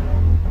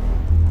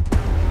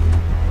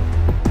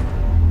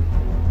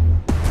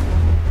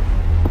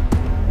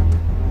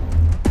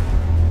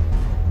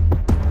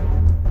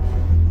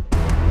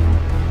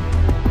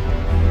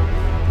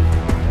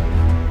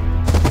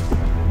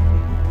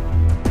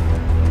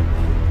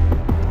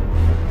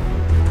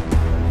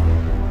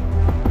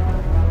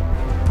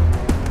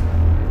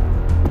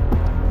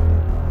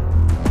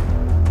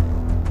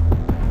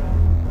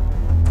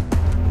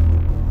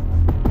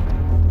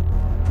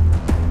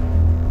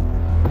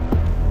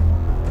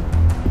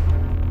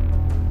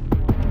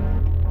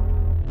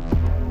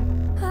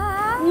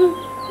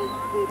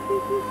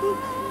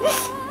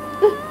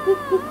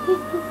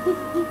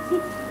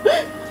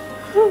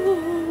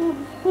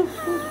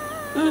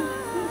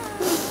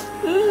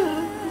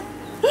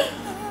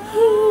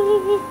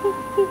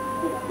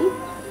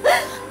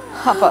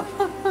 আপা,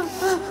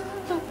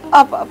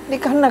 আপা আপনি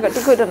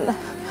কান্নাকাটি করেন না।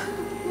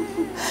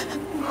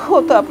 ও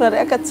তো আপনার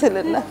একা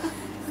ছিলেন না,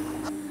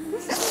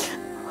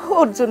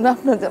 ওর জন্য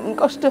আপনার যেমন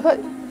কষ্ট হয়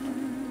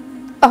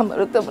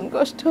আমারও তেমন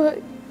কষ্ট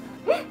হয়।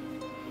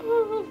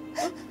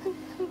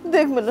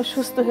 দেখবেন না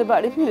সুস্থ হয়ে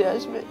বাড়ি ফিরে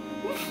আসবে।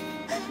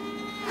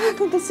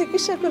 এখন তো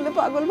চিকিৎসা করলে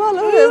পাগল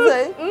ভালো হয়ে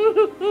যায়।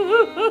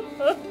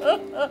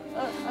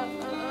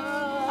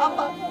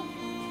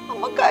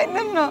 আম্মা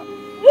কাইন্দেন না,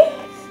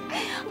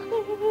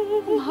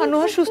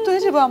 আনোয়ার সুস্থ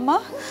হয়ে যাবো আম্মা।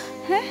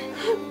 হ্যাঁ,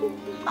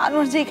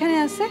 আনোয়ার যেখানে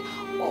আছে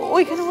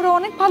ওইখানে ওরা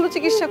অনেক ভালো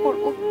চিকিৎসা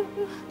করবো।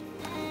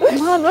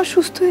 আনোয়ার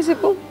সুস্থ হয়ে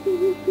যাবো,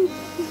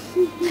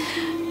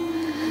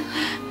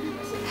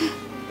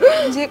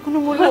 যে কোনো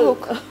মূল্য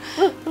হোক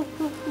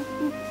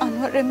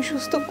আনোয়ার আমি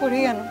সুস্থ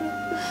করেই আনো।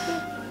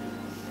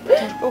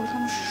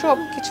 সব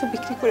কিছু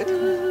বিক্রি করে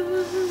দেবো।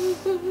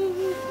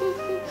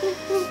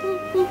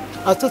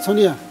 আচ্ছা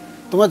সোনিয়া,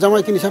 তোমার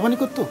জামাই কি নেশাপানি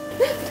করতো?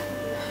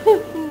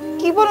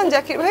 কি বলেন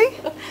জাকির ভাই?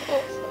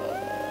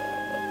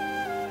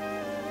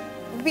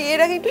 বিয়ের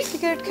আগে একটু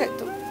সিগারেট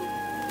খাইতো,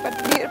 বাট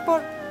বিয়ের পর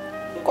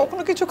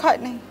কখনো কিছু খায়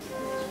নাই।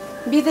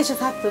 বিদেশে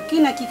থাকতো, কি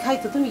না কি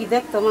খাইতো তুমি কি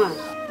দেখতো মা?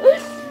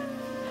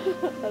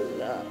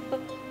 আল্লাহ,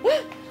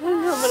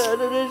 আমরা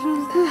আরো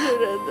সুস্থ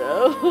করে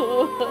দাও।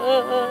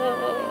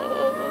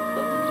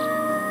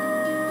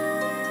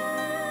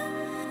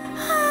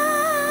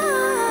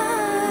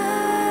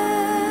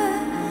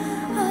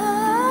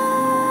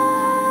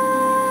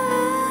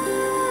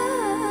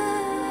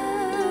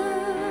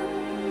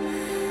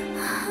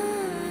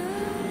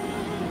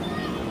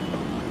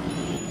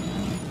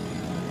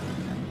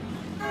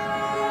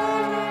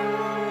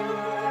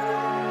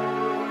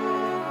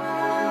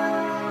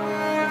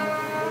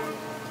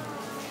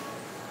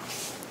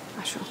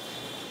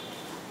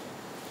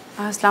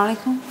 আসসালামু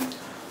আলাইকুম।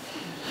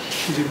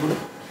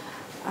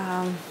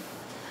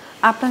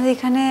 আপনাদের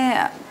এখানে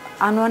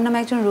আনোয়ার নামে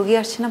একজন রোগী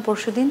আসছে না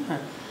পরশুদিন?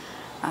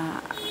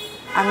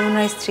 আমি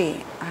ওনার স্ত্রী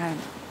আর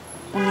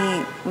উনি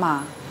মা।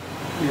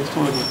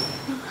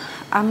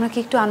 আমরা কি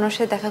একটু আনোয়ার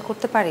সাথে দেখা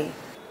করতে পারি?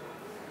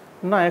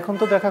 না, এখন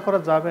তো দেখা করা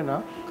যাবে না,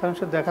 কারণ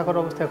সে দেখা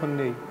করার অবস্থা এখন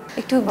নেই।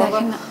 একটু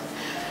দেখেন না,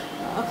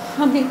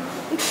 আমি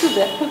একটু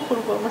দেখা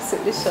করবো আমার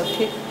ছেলের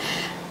সাথে।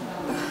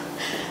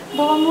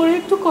 বাবা মোরে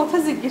একটু কথা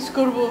জিজ্ঞেস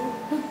করব,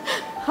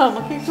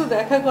 আমাকে একটু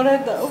দেখা করায়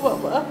দাও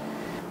বাবা।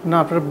 না,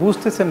 আপনারা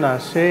বুঝতেছেন না,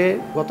 সে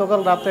গতকাল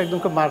রাতে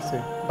একদমকে মারছে,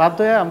 বাধ্য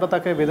হয়ে আমরা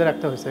তাকে বেঁধে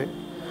রাখতে হয়েছে।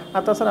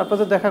 আর তাছাড়া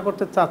আপনারা দেখা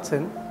করতে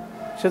চাচ্ছেন,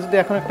 সে যদি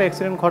এখন একটা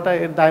অ্যাক্সিডেন্ট ঘটায়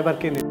এর দায়ভার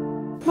কে নেবে?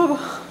 বাবা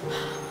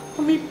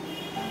আমি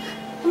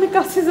আমি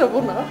কাছে যাব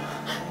না,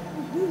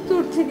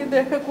 দূর থেকে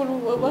দেখা করবো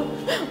বাবা।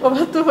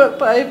 বাবা তোমার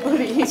পায়ে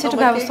পড়ি, একটু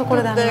ব্যবস্থা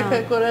করে দাও, দেখা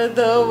করে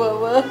দাও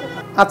বাবা।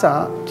 আচ্ছা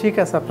ঠিক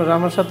আছে, আপনারা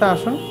আমার সাথে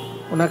আসুন,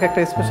 ওনাকে একটা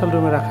স্পেশাল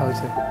রুমে রাখা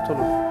হয়েছে,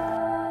 চলুন।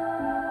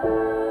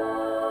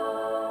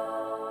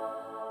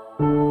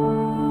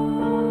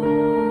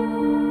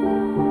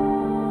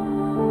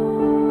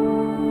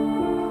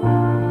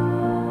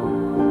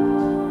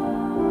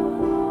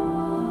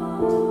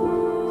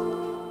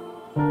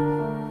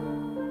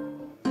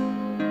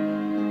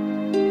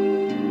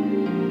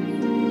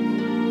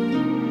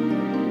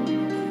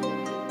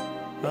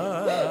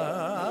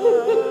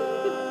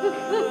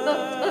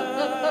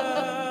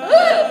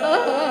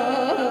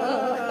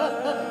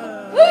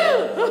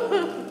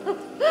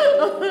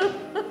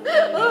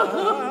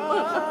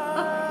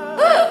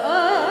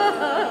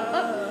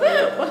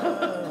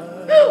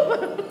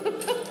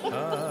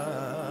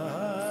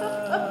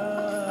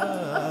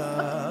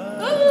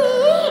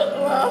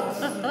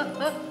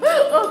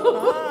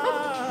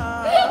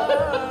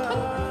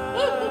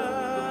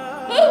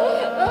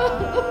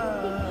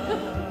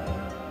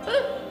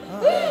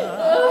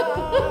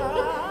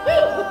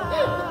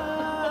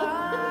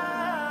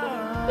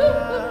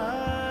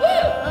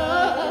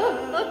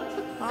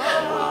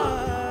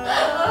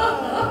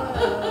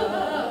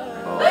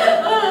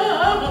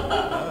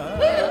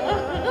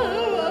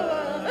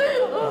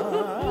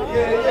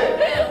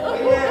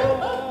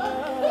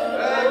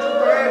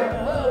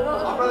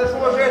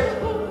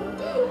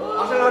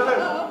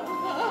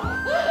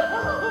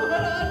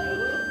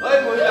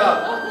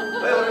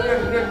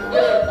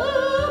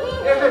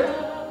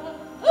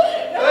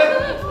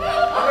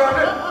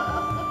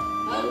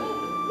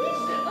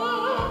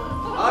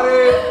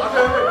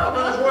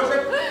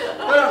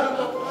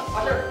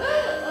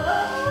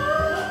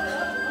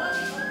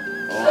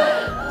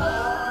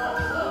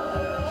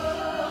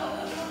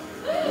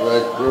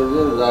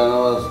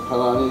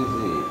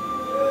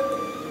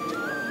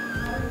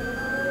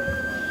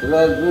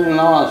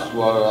 নামাজ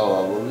পড়া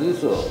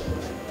বুঝিস,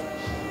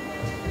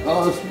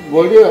 নামাজ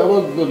পড়ে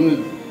আমার জন্য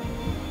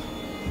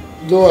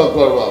দোয়া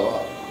কর বাবা।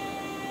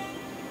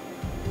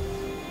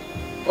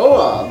 ও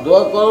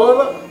দোয়া করবো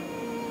না,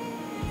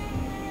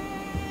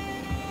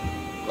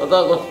 কথা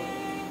কর।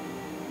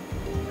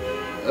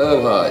 এ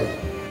ভাই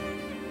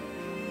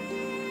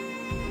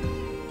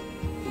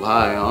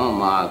ভাই আমার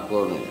মা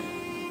করে,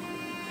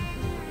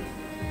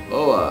 ও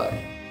ভাই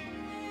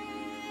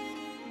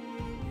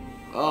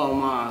ও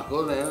মা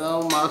করে,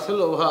 মা ছিল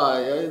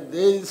ভাই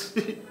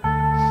দিয়েছি।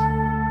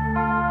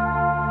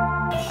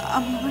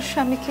 আমি আমার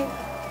স্বামীকে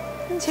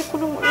যে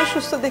কোনো মূল্যে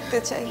সুস্থ দেখতে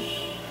চাই,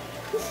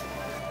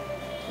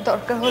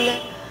 দরকার হলে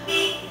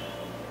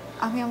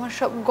আমি আমার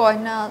সব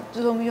গয়না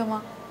জমি জমা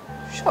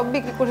সব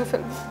বিক্রি করে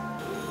ফেলবো,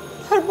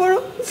 তারপরও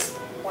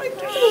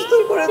একটু সুস্থ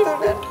করে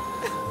তোলেন।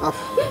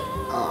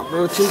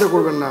 আপনারা চিন্তা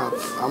করবেন না,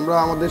 আমরা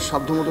আমাদের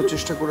সাধ্যমতো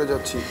চেষ্টা করে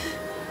যাচ্ছি,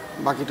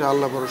 বাকিটা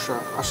আল্লাহ ভরসা,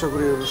 আশা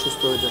করি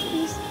সুস্থ হয়ে যাবে।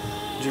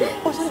 জি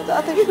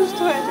তাড়াতাড়ি সুস্থ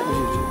হয়ে যাবে।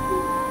 জি জি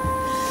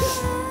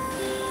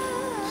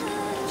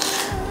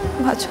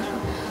আচ্ছা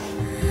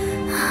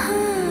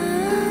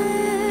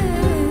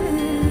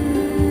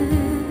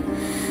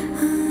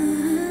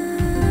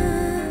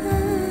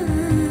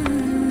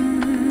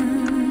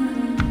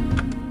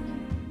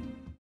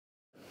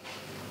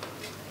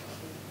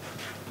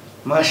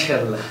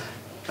মাশাআল্লাহ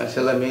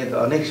মাশাআল্লাহ, মেয়ে তো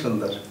অনেক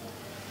সুন্দর।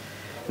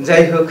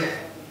 যাই হোক,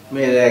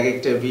 মেয়ের এক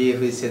একটা বিয়ে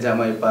হয়েছে,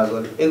 জামাই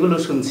পাগল, এগুলো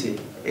শুনছি,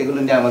 এগুলো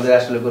নিয়ে আমাদের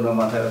আসলে কোনো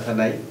মাথা ব্যথা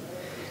নাই।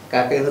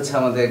 কাকা হচ্ছে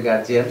আমাদের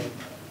গার্জিয়ান,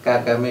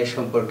 কাকা মেয়ে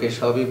সম্পর্কে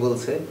সবই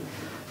বলছে,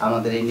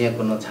 আমাদের এই নিয়ে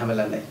কোনো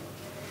ঝামেলা নেই।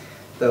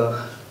 তো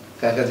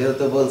কাকা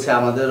যেহেতু বলছে,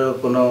 আমাদেরও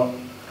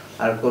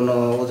কোনো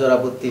ওজোর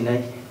আপত্তি নাই।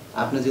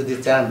 আপনি যদি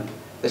চান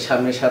তো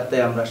সামনের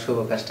সপ্তাহে আমরা শুভ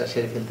কাজটা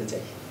সেরে ফেলতে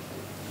চাই।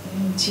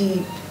 জি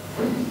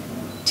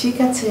ঠিক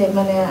আছে,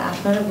 মানে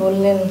আপনারা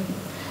বললেন,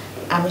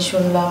 আমি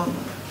শুনলাম,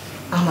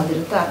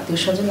 আমাদেরও তো আত্মীয়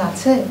স্বজন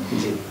আছে,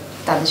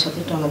 তাদের সাথে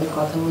একটু আমাদের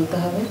কথা বলতে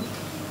হবে।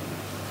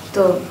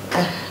 তো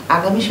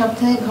আগামী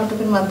সপ্তাহে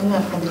ঘটকের মাধ্যমে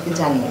আপনাদেরকে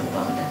জানিয়ে দেবো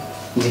আমরা।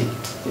 জি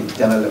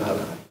জানালে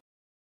ভালো হয়।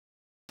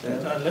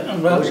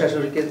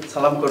 শাশুড়িকে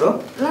সালাম করো।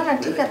 না না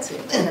ঠিক আছে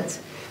ঠিক আছে।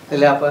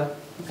 তাহলে আপা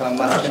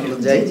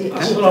যাই।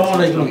 আসসালামু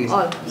আলাইকুম।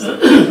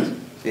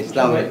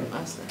 আসসালামু আলাইকুম।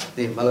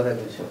 জি ভালো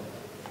থাকবেন সব।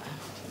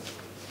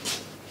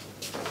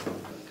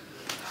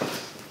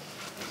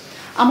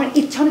 আমার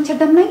ইচ্ছা অনিচ্ছার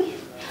দাম নাই,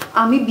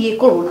 আমি বিয়ে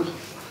করব না।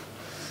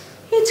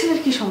 এই ছেলের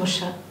কি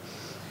সমস্যা?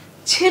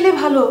 ছেলে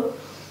ভালো,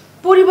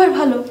 পরিবার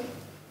ভালো।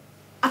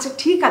 আচ্ছা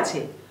ঠিক আছে,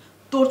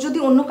 তোর যদি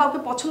অন্য কাউকে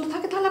পছন্দ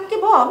থাকে তাহলে আমাকে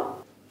বল।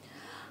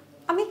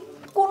 আমি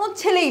কোনো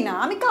ছেলেই না,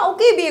 আমি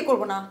কাউকেই বিয়ে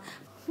করব না।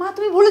 মা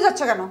তুমি ভুলে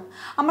যাচ্ছ কেন?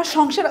 আমার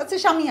সংসার আছে,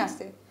 স্বামী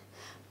আছে,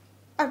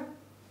 আর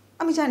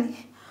আমি জানি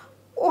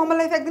ও আমার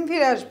লাইফে একদিন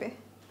ফিরে আসবে।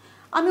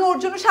 আমি ওর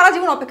জন্য সারা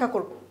জীবন অপেক্ষা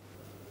করব।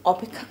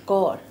 অপেক্ষা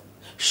কর,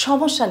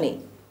 সমস্যা নেই।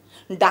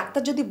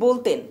 ডাক্তার যদি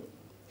বলতেন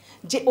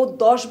যে ও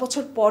 10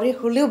 বছর পরে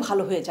হলেও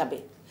ভালো হয়ে যাবে,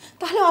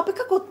 তাহলে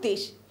অপেক্ষা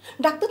করতিস।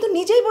 ডাক্তার তো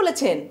নিজেই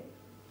বলেছেন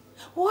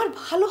ও আর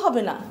ভালো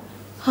হবে না।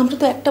 আমরা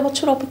তো 1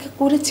 বছর অপেক্ষা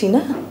করেছি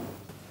না।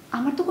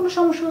 আমার তো কোনো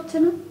সমস্যা হচ্ছে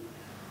না।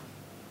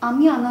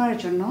 আমি আনার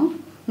জন্য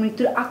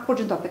মৃত্যুর আগ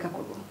পর্যন্ত অপেক্ষা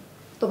করব।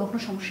 তোমার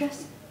কোনো সমস্যা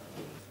আছে?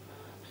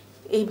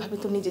 এইভাবে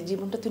তো নিজের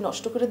জীবনটা তুই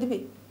নষ্ট করে দিবি।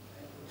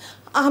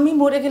 আমি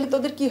মরে গেলে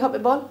তোদের কি হবে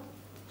বল?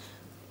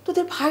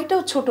 তোদের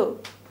ভাইটাও ছোট।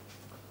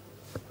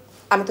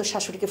 আমি তোর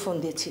শাশুড়িকে ফোন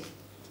দিয়েছি,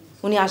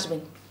 উনি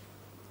আসবেন,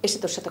 এসে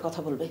তোর সাথে কথা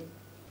বলবে।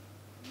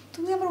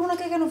 তুমি আবার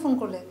ওনাকে কেন ফোন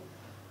করলে?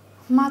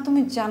 মা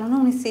তুমি জানো না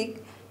উনি সিক,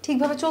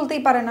 ঠিকভাবে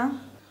চলতেই পারে না।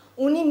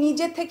 উনি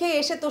নিজে থেকে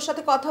এসে তোর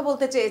সাথে কথা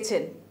বলতে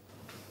চেয়েছেন।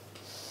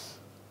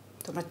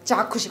 তোমরা যা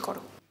খুশি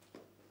করো।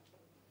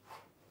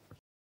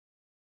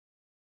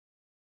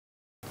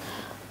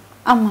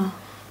 আম্মা,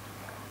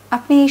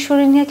 আপনি এই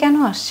শরীর নিয়ে কেন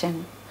আসছেন?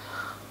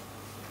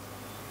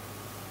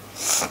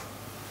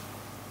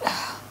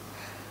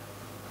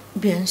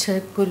 বিয়ান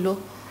সাহেব বলল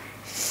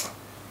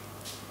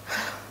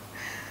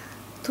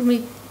তুমি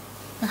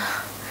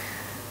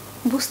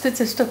বুঝতে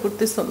চেষ্টা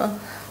করতেছো না,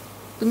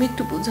 তুমি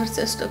একটু বোঝার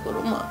চেষ্টা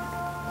করো মা।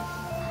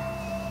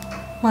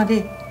 মারে,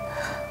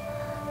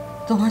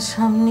 তোমার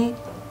সামনে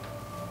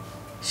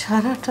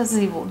সারাটা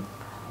জীবন,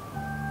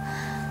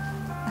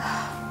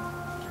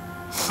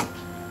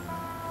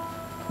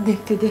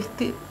 দেখতে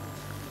দেখতে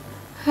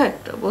 1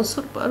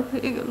 বছর পার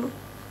হয়ে গেল।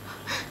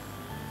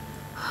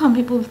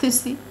 আমি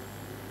বলতেছি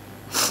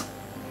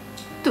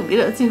তুমি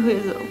রাজি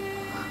হয়ে যাও।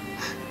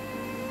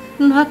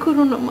 না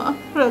করো না মা,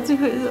 রাজি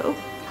হয়ে যাও।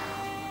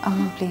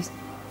 আম্মা প্লিজ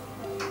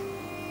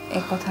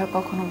এই কথা আর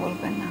কখনো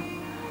বলবেন না।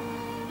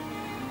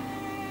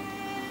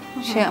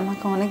 সে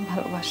আমাকে অনেক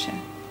ভালোবাসে।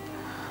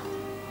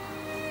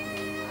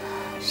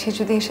 সে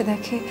যদি এসে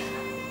দেখে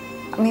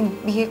আমি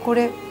বিয়ে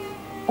করে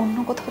অন্য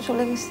কোথাও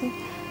চলে গেছি,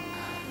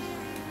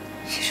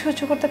 সে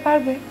সহ্য করতে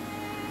পারবে?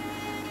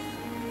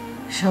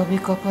 সবই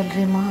কপাল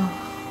রে মা,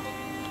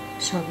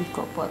 সবই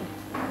কপাল।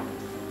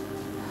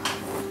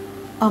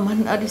 আমার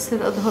নারী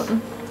সেরা ধন,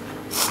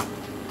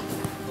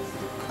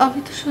 আমি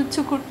তো সহ্য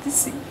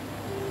করতেছি।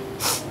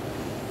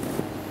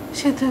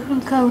 সে তো এখন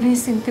কাউরেই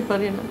চিনতে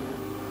পারে না,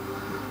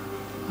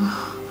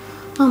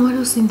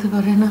 আমারও চিনতে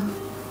পারে না।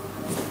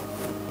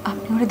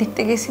 আপনি ওরা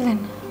দেখতে গেছিলেন?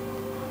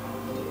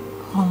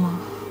 মা,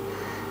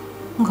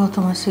 গত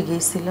মাসে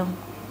গিয়েছিলাম,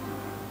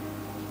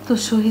 তো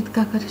শহীদ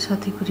কাকার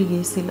সাথে করে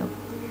গিয়েছিলাম।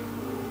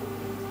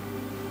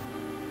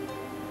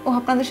 ও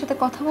আপনাদের সাথে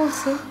কথা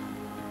বলছে?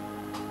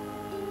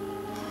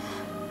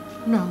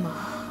 না মা,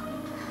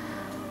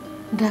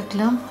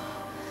 ডাকলাম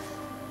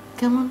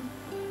কেমন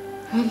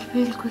হেল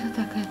ফেল করে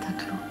তাকায়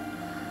থাকলো,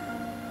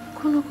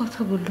 কোনো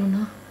কথা বললো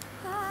না,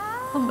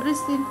 আমারে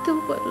চিনতেও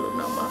পারলো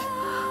না মা।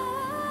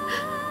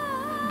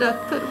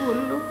 ডাক্তার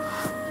বলল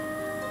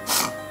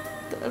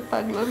তার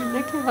পাগলামি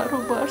নাকি আরো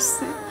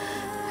বাড়ছে।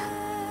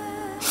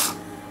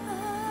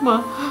 মা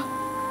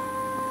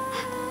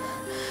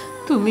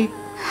তুমি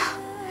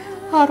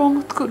আর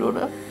অমত করো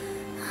না,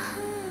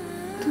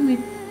 তুমি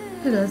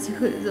রাজি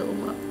হয়ে যাও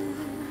মা,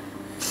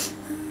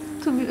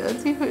 তুমি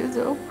রাজি হয়ে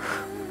যাও।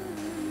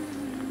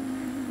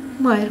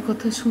 মায়ের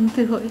কথা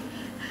শুনতে হয়,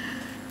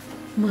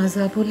 মা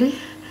যা বলে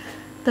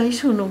তাই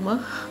শোনো মা।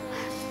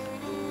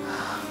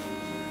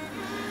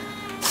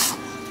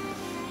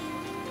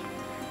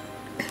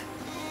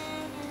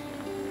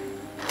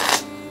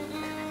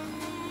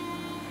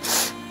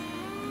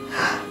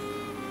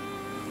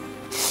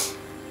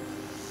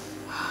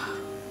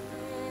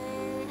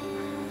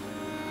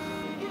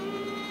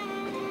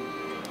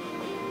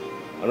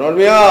 আনোয়ার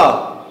মিয়া,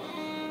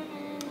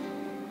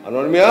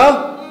 আনোয়ার মিয়া,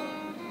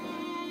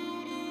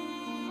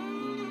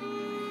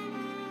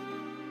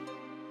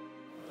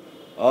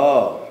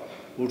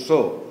 উঠছো?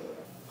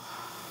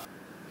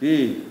 কি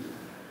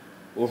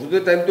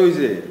ওষুধের টাইম তো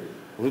হয়েছে,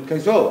 ওষুধ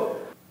খাইছো?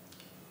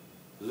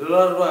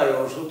 জুলার ভাই,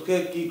 ওষুধ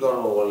খেয়ে কি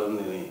করবো বলেন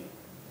দিনি?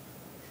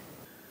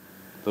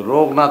 তো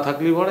রোগ না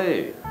থাকলে পরে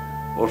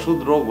ওষুধ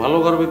রোগ ভালো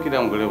করবে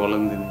কিরাম করে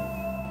বলেন দিনি?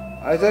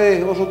 আচ্ছা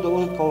ওষুধ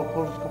ওষুধ খাও,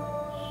 ওষুধ খাও।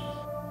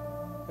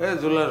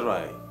 জুলার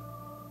ভাই,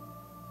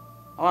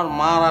 আমার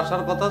মার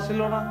আসার কথা ছিল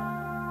না?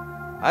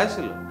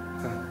 আইছিল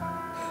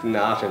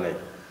না, আসে নাই।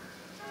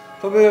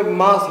 তবে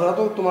মা ছাড়া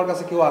তো তোমার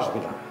কাছে কেউ আসবে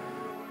না।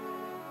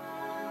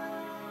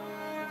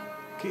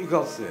 কি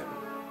করছে?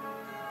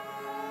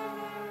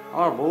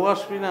 আমার বউ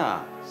আসবি না,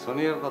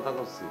 সোনিয়ার কথা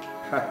করছি।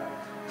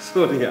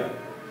 সোনিয়া?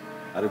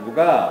 আরে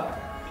বোকা,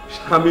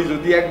 স্বামী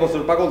যদি 1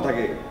 বছর পাগল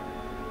থাকে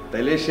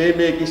তাইলে সেই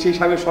মেয়ে কি সেই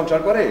স্বামীর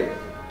সংসার করে?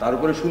 তার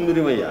উপরে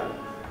সুন্দরী মাইয়া।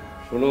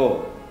 শোনো,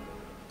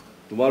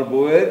 তোমার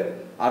বউয়ের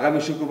আগামী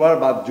শুক্রবার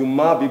বাদ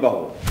জুম্মা বিবাহ।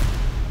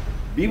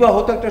 বিবাহ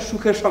তো একটা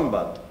সুখের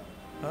সংবাদ।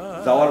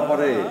 যাওয়ার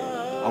পরে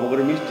আমাদের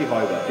মিষ্টি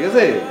খাওয়াইবা, ঠিক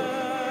আছে?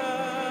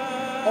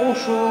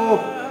 অবশ্য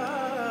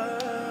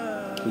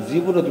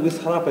জীবনে তুমি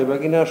ছাড়া পাইবা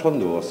কিনা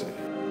সন্দেহ আছে।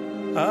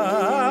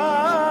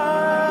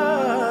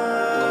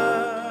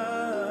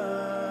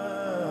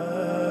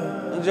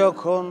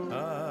 যখন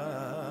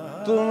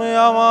তুমি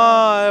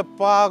আমায়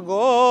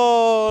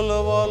পাগল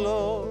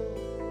বলো,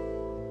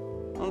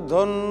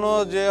 ধন্য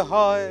যে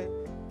হয়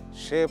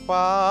সে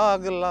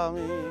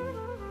পাগলামি,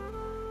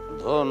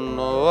 ধন্য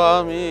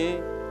আমি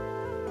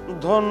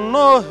ধন্য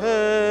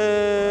হে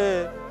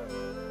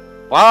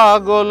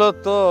পাগল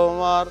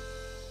তোমার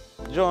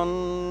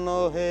জন্য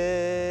হে।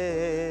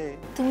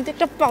 তুমি তো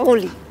একটা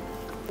পাগলই।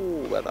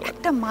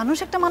 একটা মানুষ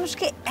একটা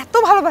মানুষকে এত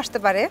ভালোবাসতে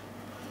পারে,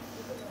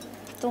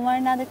 তোমার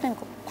না দেখলে আমি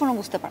কখনো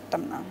বুঝতে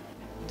পারতাম না।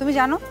 তুমি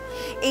জানো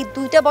এই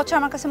 2টা বছর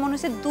আমার কাছে মনে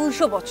হচ্ছে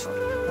 200 বছর।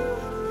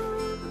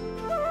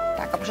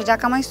 টাকা পয়সা যা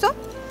কামাইছো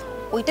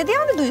ওইটা দিয়ে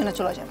আমাদের দুজনে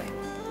চলে যাবে।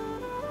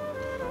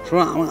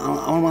 শোনো,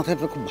 আমার মাথায়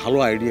একটা খুব ভালো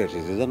আইডিয়া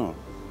এসেছে জানো।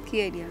 কি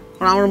আইডিয়া?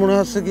 আমার মনে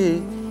হচ্ছে কি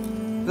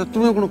যে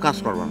তুমিও কোনো কাজ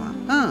করবে না।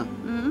 হ্যাঁ,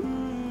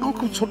 আমার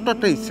খুব ছোট্ট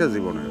একটা ইচ্ছা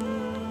জীবনের।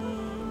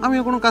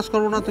 আমিও কোনো কাজ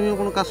করবো না, তুমিও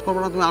কোনো কাজ করবো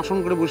না। তুমি আসন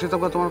করে বসে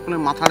থাকবে, তোমার কোলে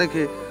মাথা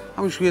রেখে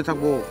আমি শুয়ে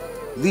থাকবো।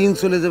 দিন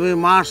চলে যাবে,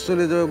 মাস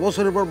চলে যাবে,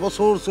 বছরের পর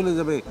বছর চলে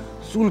যাবে,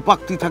 চুল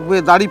পাকতি থাকবে,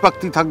 দাড়ি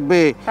পাকতি থাকবে,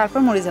 তারপর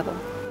মরে যাবো।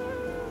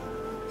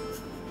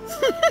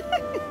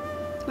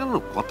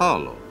 কথা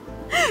হলো।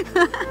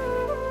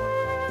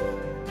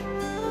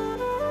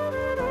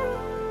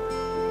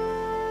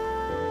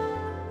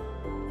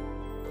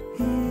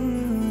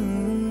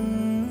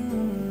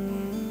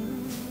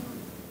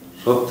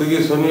 সত্যি কি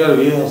সোনিয়ার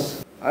বিয়ে আছে?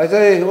 আচ্ছা,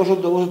 ওষুধ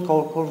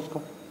খাও।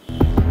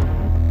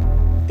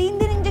 3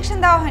 দিন ইনজেকশন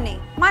দেওয়া হয়নি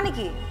মানে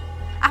কি?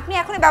 আপনি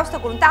এখনই ব্যবস্থা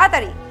করুন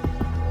তাড়াতাড়ি।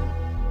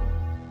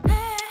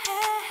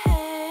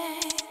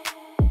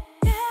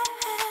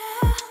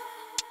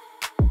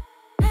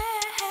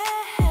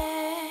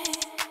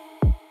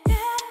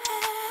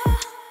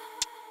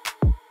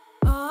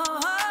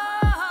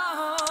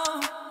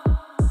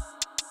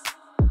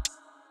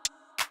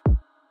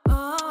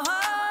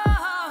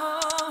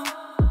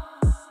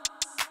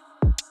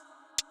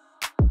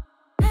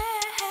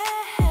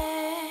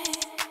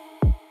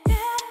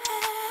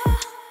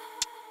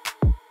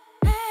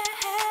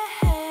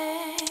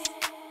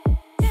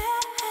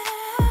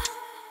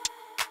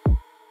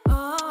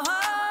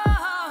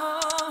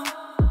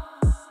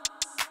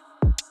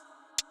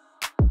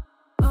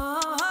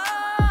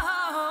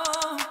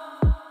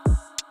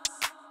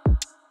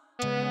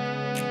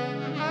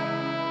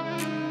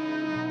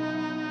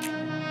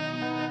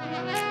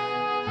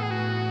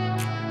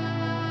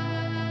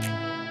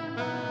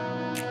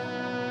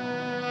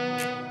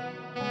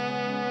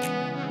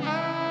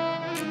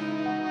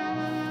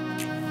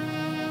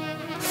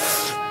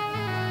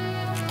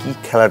 কি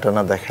খেলাটা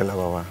না দেখালা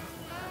বাবা।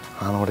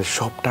 আমাদের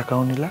সব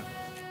টাকাও নিলা,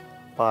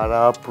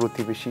 পাড়া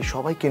প্রতিবেশী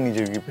সবাইকে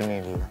নিজের গ্রিপে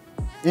নিয়ে নিলা।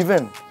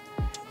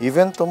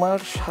 ইভেন তোমার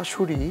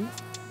শাশুড়ি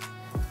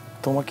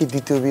তোমাকে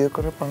দ্বিতীয় বিয়ে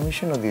করার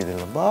পারমিশনও দিয়ে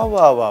দিল।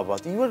 বাবা বাবা,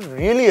 ইউ আর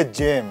রিয়েলি এ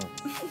জেম।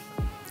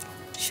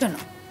 শোনো,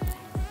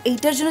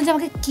 এইটার জন্য যে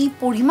আমাকে কি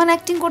পরিমাণ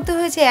অ্যাক্টিং করতে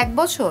হয়েছে 1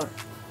 বছর,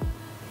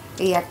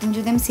 এই অ্যাক্টিং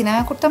যদি আমি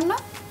সিনেমা করতাম না,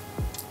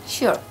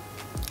 শিওর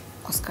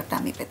অস্কারটা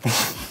আমি পেতাম।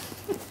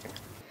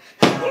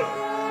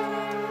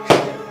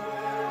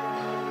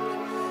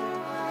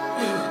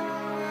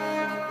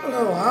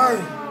 ভাই,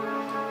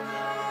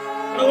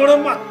 ওরা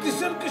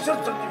মারতেছেন কিসের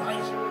জন্য ভাই?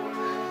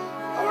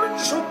 আমার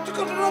সত্যি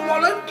কথাটা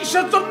বলেন,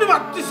 কিসের জন্য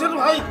মারতেছেন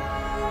ভাই?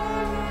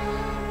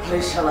 আরে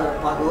শালা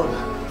পাগল,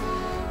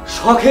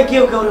 শখে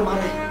কেউ কাউরে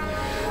মারে,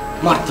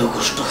 মারতেও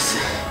কষ্ট আছে।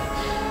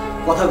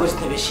 কথা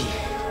কইতে বেশি,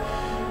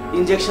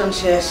 ইনজেকশন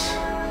শেষ,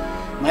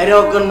 মাইরে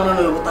অজ্ঞান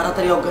বানানো হইব,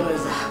 তাড়াতাড়ি অজ্ঞান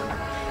হয়ে যা।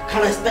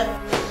 খানাইতে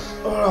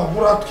ওরা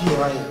অপরাধ কি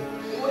ভাই?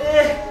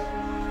 ওরে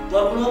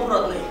তোর কোনো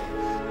অপরাধ নেই,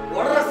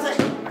 অর্ডার আছে।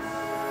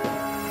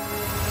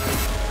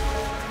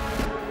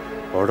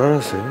 অর্ডার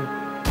আছে?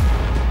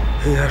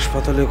 এই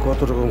হাসপাতালে কত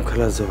রকম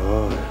খেলা যে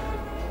হয়।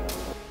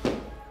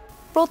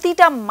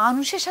 প্রতিটা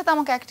মানুষের সাথে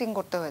আমাকে অ্যাক্টিং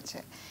করতে হয়েছে।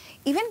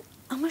 ইভেন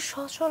আমার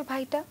সচল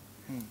ভাইটা,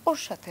 ওর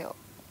সাথেও।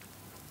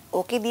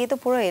 ওকে দিয়ে তো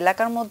পুরো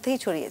এলাকার মধ্যেই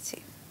ছড়িয়েছি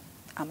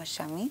আমার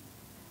স্বামী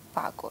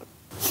পাগল।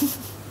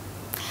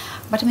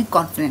 বাট আমি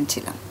কনফিডেন্ট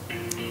ছিলাম।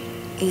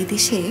 এই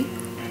দেশে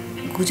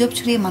গুজব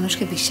ছড়িয়ে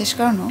মানুষকে বিশ্বাস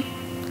করানো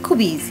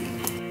খুবই ইজি।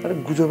 আরে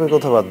গুজবের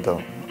কথা বাদ দাও,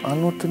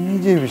 আনোয়ার তো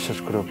নিজেই বিশ্বাস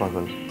করে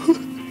পাগল।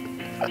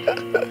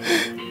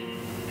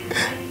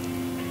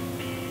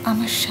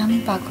 আমার স্বামী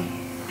পাগল,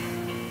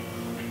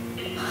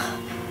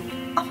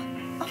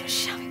 আমার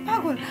স্বামী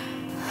পাগল।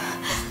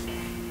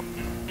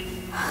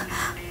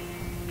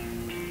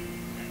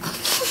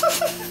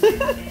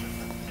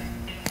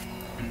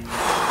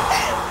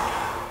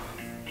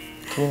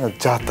 তুমি না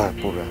যাতা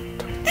পুরা।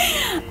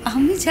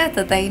 আমি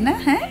যাতা, তাই না?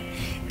 হ্যাঁ,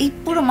 এই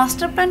পুরো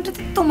মাস্টার প্ল্যানটা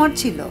তো তোমার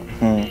ছিল,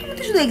 আমি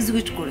তো শুধু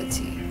এক্সিকিউট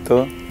করেছি। তো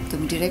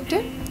তুমি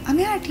ডিরেক্টর,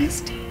 আমি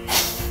আর্টিস্ট।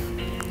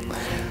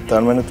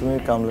 তার মানে তুমি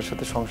কামলার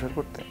সাথে সংসার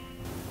করতে?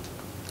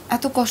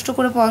 এত কষ্ট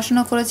করে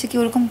পড়াশোনা করেছি কি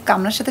ওরকম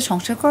কামলার সাথে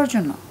সংসার করার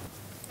জন্য?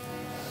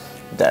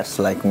 That's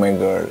like my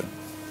girl.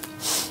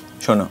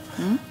 শোনো,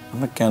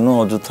 আমরা কেন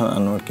অযথা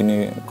আনোয়ারকে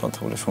নিয়ে কথা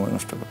বলে সময়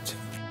নষ্ট করছি?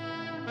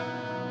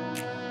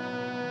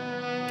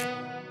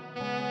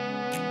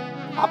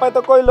 আপায়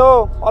তো কইলো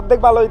অর্ধেক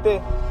ভালো হইতে,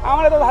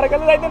 আমার তো ধারে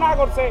কাছে যাইতে না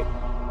করছে।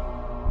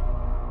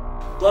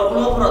 তোর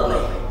কোনো অপরাধ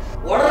নাই।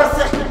 অর্ডার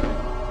আছে,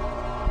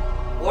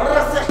 অর্ডার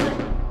আছে,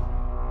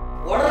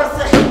 অর্ডার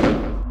আছে।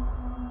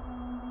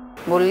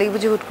 বললেই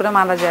বুঝি হুট করে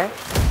মারা যায়?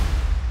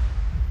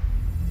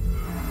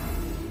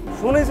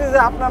 শুনেছি যে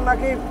আপনার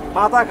নাকি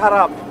মাথা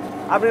খারাপ,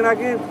 আপনি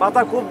নাকি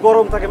মাথা খুব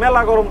গরম থাকে,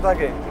 মেলা গরম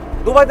থাকে।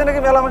 দুবাইতে নাকি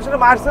মেলা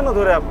মানুষের মারছেন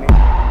ধরে আপনি।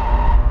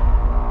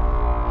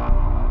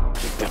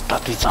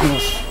 তুই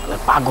জানিস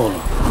পাগল।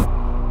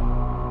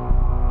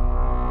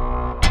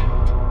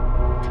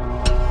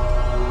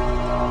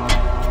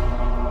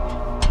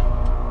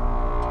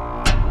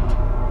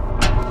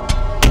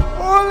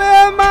 ওলে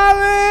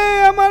মারে,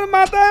 আমার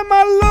মাথায়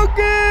মারলো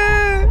কে?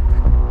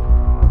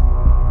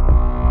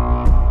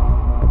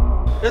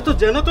 এ তো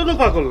যেন তেন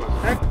পাগল না,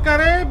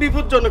 একবারে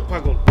বিপজ্জনক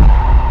পাগল।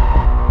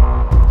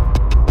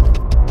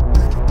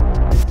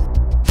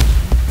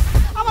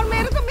 আমার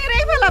মেয়ের তো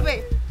মেরেই ফেলাবে।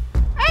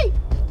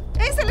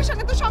 এই ছেলের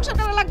সঙ্গে তো সংসার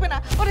করা লাগবে না,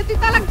 ওরে তুই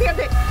তালাক দিয়ে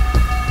দে।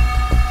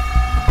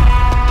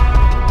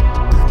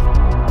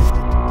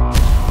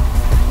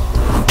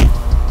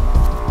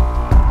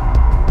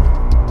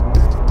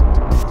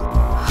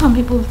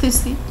 আমি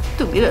বলতেছি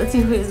তুমি রাজি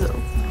হয়ে যাও,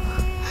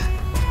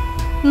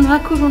 না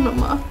করো না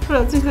মা,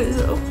 রাজি হয়ে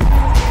যাও।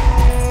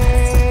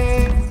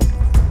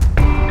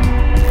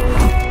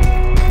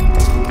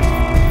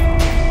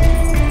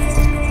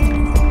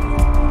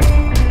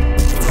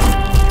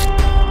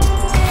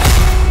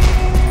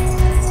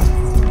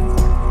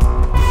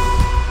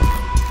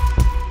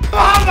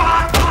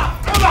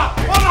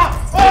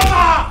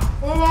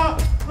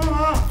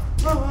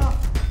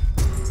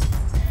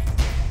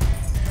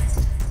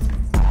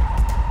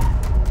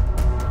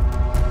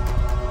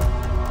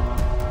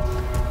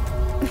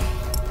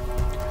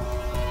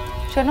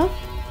 শোনো,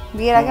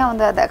 বিয়ের আগে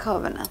আমাদের আর দেখা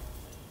হবে না।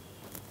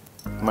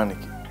 মানে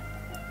কি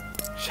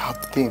 7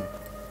 দিন?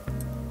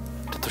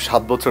 এটা তো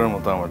 7 বছরের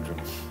মতো আমার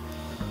জন্য।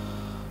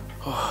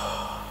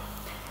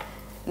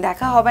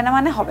 দেখা হবে না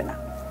মানে হবে না,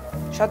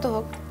 শত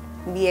হোক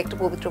বিয়ে একটা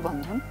পবিত্র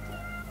বন্ধন।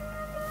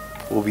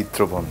 পবিত্র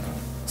বন্ধন,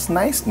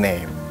 nice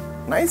name,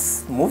 nice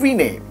movie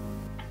name.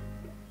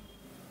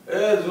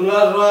 এ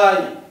জুলার ভাই,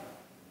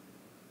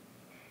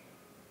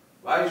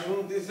 ভাই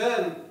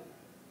শুনতেছেন?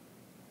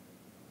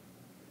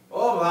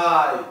 ও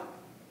ভাই,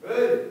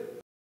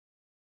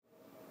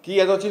 কি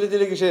এত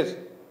চিল্লাচিল্লি কিসের?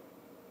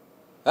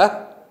 হ্যাঁ,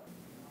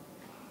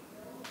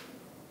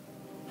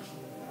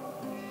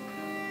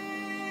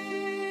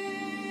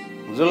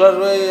 জুলার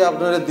ভাই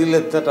আপনার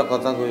দিলের একটা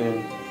কথা কই।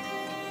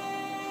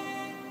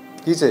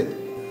 কিছে?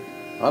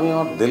 আমি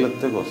আমার দিলের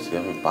থেকে করছি,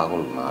 আমি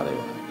পাগল না রে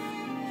ভাই।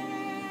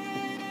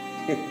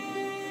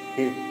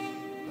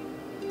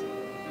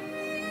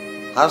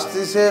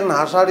 হাসতেছেন,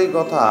 হাসারই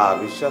কথা,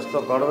 বিশ্বাস তো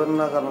করবেন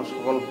না, কারণ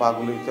সকল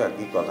পাগলই তো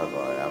একই কথা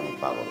কয়, আমি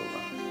পাগল না।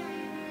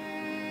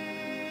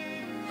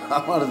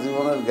 আমার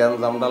জীবনের জ্ঞান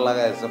জামটা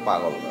লাগাইছে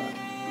পাগলরা।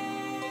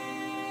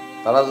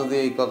 তারা যদি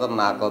এই কথা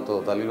না কত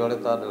তাহলে ঘরে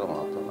তো আর এরকম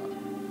হতো না,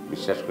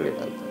 বিশ্বাস করে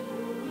ফেলতো।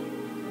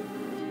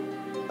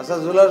 আচ্ছা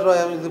জুলাস ভাই,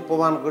 আমি যদি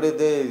প্রমাণ করে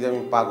দেই যে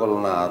আমি পাগল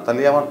না,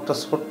 তাহলে আমার একটা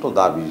ছোট্ট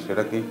দাবি,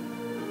 সেটা কি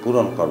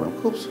পূরণ করবেন?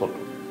 খুব ছোট।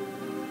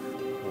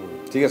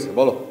 ঠিক আছে,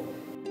 বলো।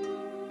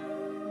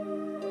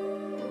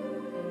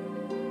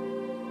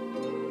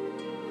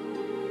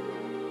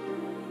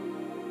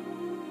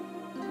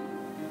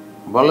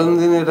 বলেন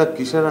দিন, এটা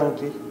কিসের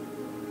আংটি?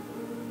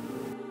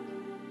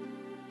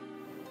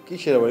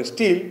 কিসের আবার?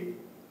 স্টিল?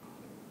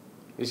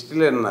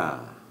 স্টিলের না,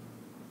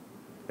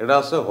 এটা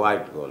হচ্ছে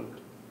হোয়াইট গোল্ড।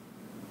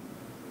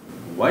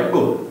 White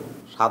gold?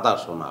 সাদা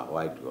সোনা,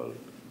 হোয়াইট গোল্ড।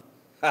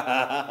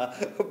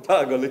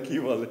 পাগলে কি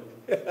বলে?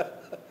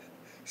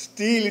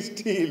 Still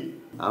still.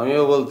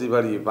 আমিও বলতে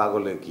পারি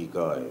পাগলে কি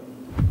কয়,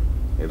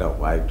 এটা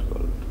হোয়াইট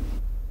গোল্ড।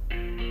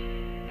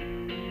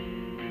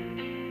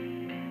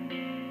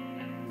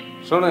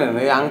 শোনেন,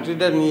 এই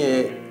আংটিটা নিয়ে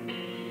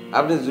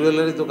আপনি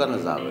জুয়েলারি দোকানে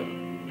যাবেন।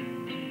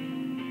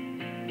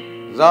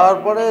 যাওয়ার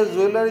পরে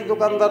জুয়েলারি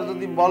দোকানদার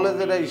যদি বলে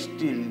যে এটা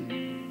স্টিল,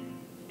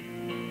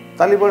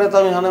 তাহলে পরে তো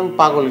আমি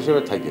পাগল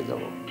হিসেবে থেকে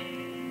যাব।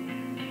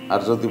 আর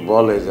যদি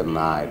বলে যে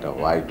না এটা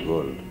হোয়াইট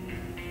গোল্ড,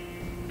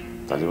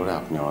 তাহলে পরে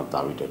আপনি আমার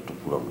দাবিটা একটু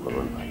পূরণ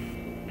করবেন ভাই।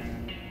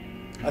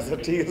 আচ্ছা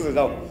ঠিক আছে,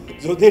 যাও।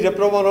 যদি এটা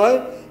প্রমাণ হয়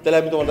তাহলে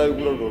আমি তোমার দাবি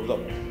পূরণ করবো।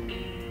 যাও।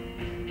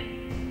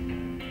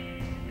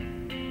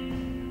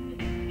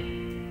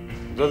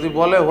 যদি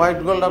বলে হোয়াইট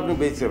গোল্ড, আপনি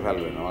বেঁচে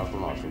ফেলবেন, আমার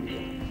কোনো অসুবিধা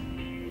নেই।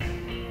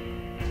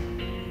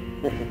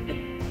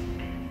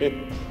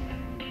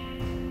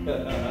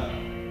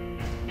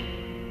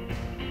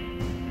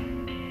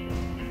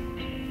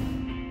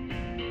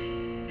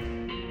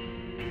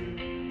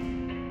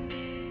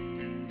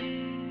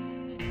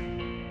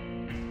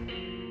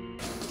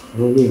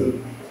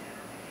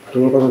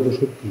 তোমার কথা তো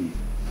সত্যি,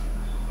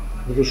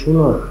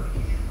 শোনো,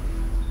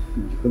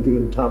 এখান থেকে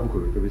দাম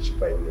করে বেশি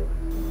পাইনি।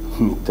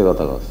 মিথ্যে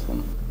কথা বলছেন,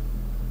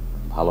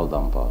 ভালো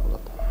দাম পাওয়ার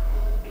কথা।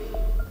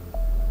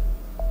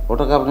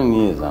 ওটাকে আপনি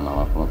নিয়ে যান,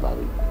 আমার কোনো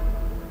দাবি নেই।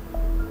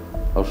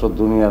 অবশ্য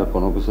দুনিয়ার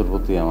কোনো কিছুর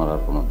প্রতি আমার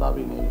আর কোনো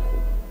দাবি নেই।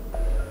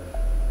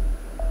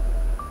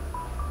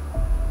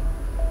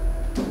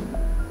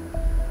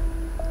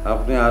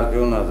 আপনি আর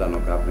কেউ না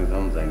জানুক, আপনি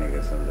তখন জানে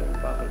গেছেন যে আমি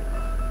পাগল।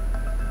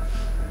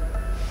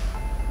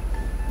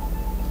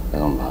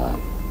 এখন ভাই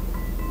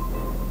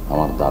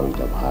আমার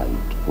দাবিটা ভাই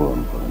একটু পূরণ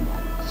করেন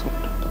ভাই,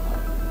 ছোট্ট একটা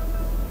ভাই।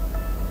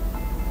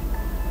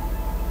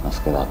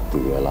 আজকে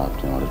রাত্রিবেলা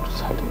আপনি আমার একটু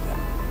ছাড়িয়ে দেন,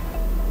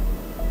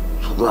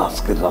 শুধু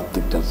আজকের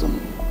রাত্রিটার জন্য।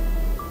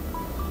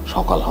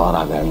 সকাল হওয়ার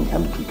আগে আমি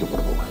এখানে ঢুকে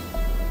পড়বো ভাই,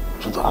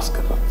 শুধু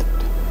আজকের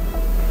রাত্রিটা,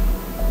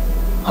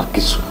 আর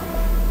কিছু না,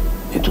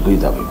 এটুকুই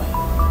দাবি ভাই।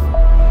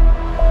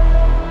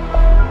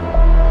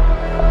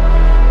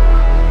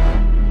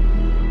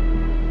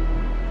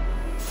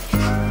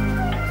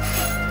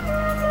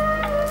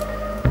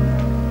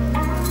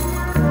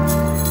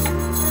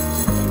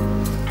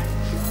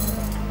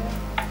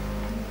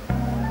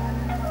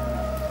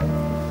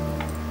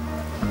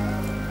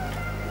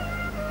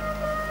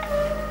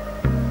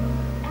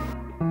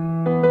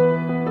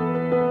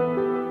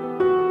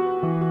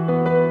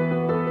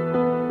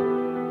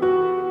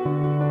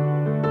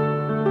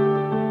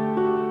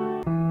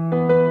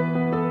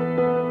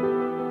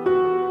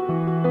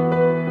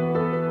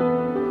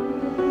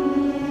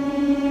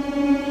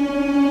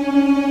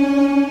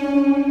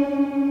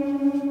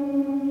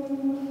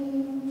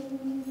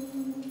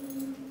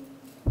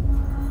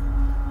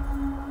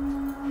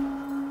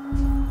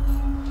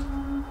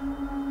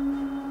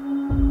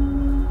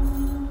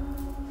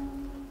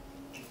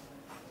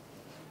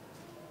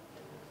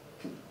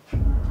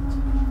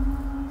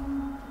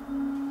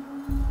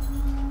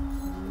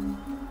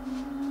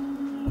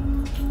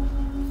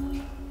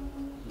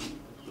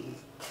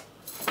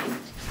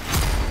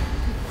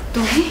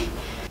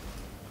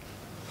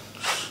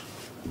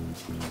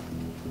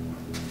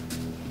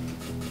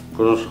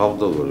 কোনো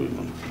শব্দ করবি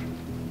না,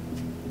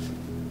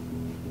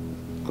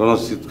 কোনো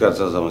চিৎকার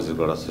চেঁচামেচি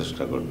করার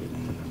চেষ্টা করবি না,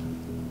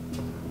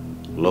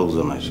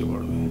 লোকজন এসে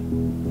পড়বে।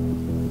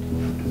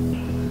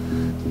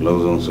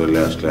 লোকজন চলে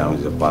আসলে আমি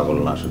যে পাগল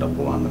না সেটা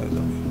প্রমাণ হয়ে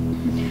যাবে।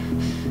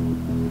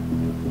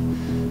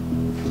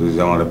 তুই যে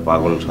আমার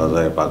পাগল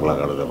সাজায় পাগলা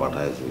কাটাতে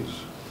পাঠাইছিস,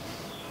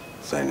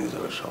 চাইনি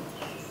যাবে সব।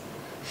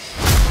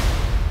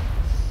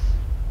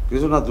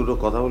 কিছু না, দুটো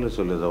কথা বলে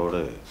চলে যাবো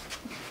রে,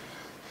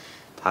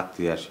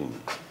 থাকতে আসিনি।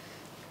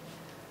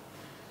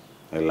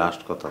 এই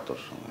লাস্ট কথা তোর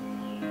সঙ্গে।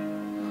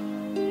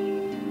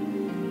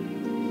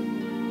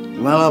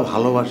 মেলা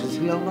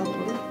ভালোবাসেছিলাম না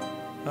তোরা,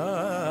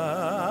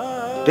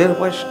 টের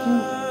পাইস কি?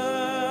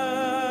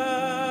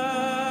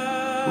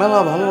 মেলা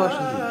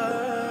ভালোবাসেছি,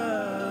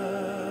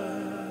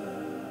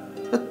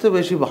 এর থেকে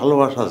বেশি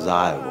ভালোবাসা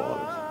যায়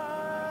বল?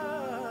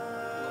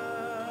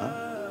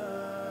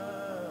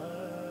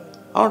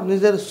 আমার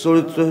নিজের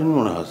চরিত্রহীন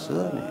মনে হচ্ছে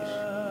জানিস।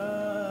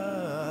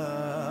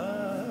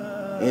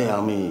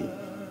 আমি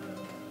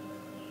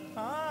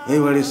এই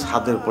বাড়ির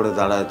ছাদের পরে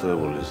দাঁড়ায় তোরে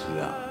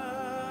বলেছিলাম,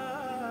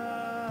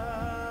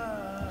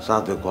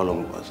 ছাদে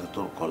কলঙ্ক আছে,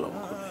 তোর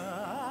কলঙ্ক নেই।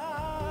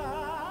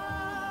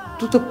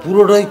 তুই তো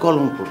পুরোটাই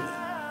কলঙ্ক রে।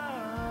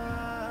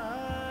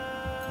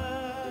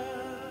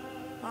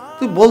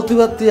 তুই বলতে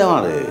পারতি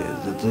আমারে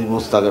যে তুই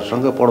মোস্তাকের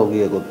সঙ্গে পড়ো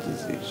বিয়ে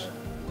করতেছিস,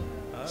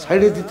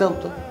 সাইডে দিতাম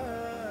তো।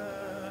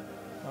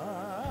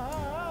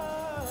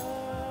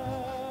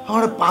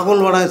 আমার পাগল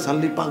বাড়ায়,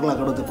 সাল্লি পাগলা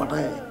কাটাতে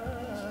পাঠায়।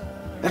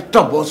 একটা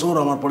বছর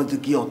আমার পরে তুই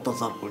কি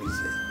অত্যাচার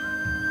করেছে।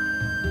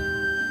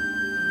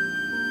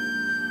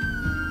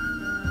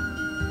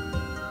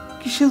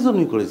 কিসের জন্য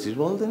করেছিস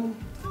বল দেন,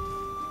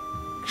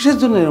 কিসের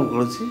জন্য এরকম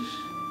করেছিস?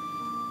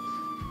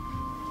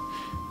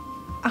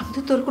 আমি তো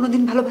তোর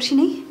কোনোদিন ভালোবাসি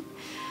নাই,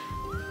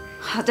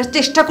 হাজার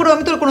চেষ্টা করেও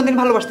আমি তোর কোনোদিন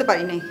ভালোবাসতে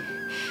পারি নাই।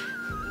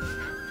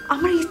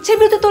 আমার ইচ্ছের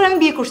বিরুদ্ধে তোর আমি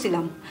বিয়ে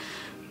করছিলাম।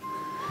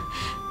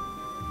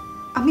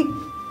 আমি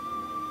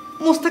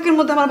মোস্তাকের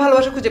মধ্যে আমার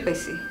ভালোবাসা খুঁজে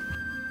পাইছি।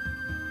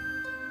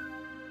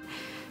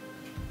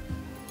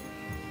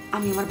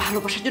 আমি আমার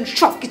ভালোবাসার জন্য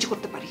সবকিছু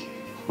করতে পারি।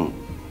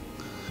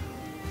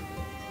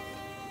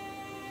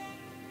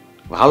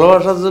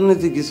 ভালোবাসার জন্য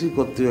তুই কিছুই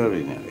করতে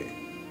পারবি না রে।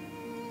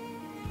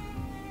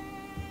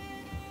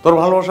 তোর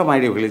ভালোবাসা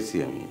মাইরে ফেলেছি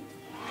আমি,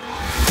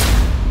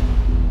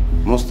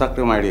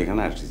 মোস্তাককে মাইরে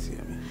এখানে আসতেছি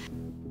আমি।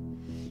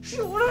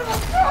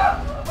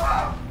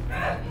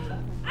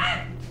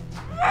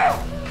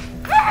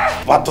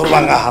 পাথর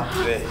ভাঙা হাত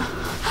রে,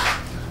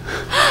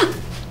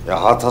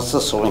 হাত হচ্ছে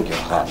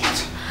শ্রমিকের হাত।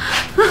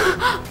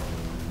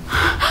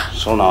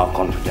 শোনা,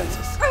 কনফিডেন্স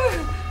আছে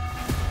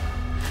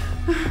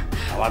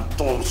আমার।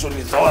 তোর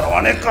চলি যাওয়ার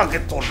অনেক আগে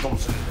তোর দম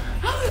চলি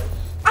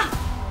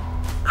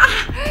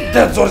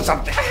জোরে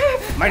চাপতে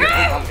মাইরে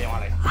ফেলবি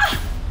আমারে।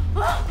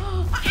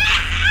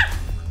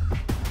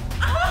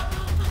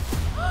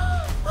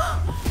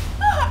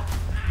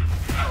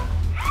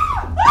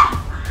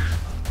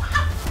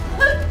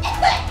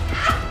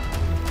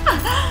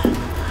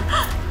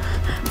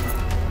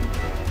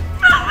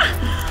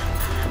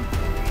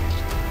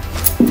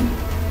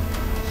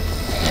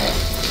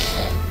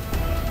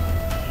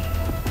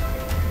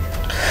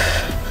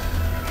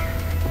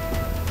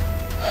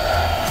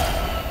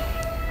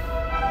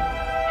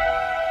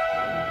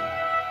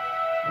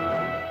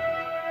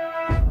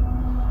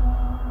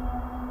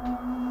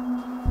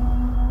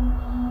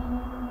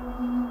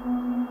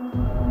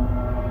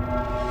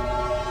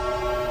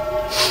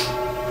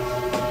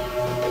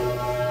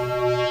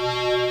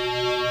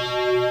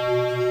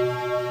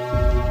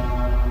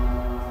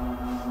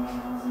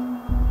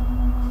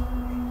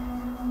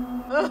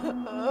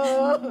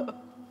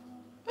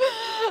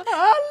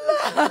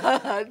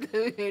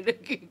 তুমি এটা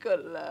কি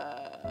করলা?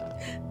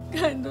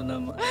 কান্দো না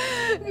মা,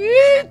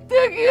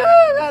 কিচ্ছু কি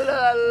হয়ে গেল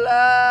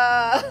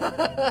আল্লাহ?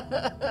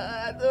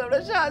 তোমরা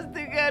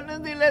শাস্তি কেন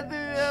দিলে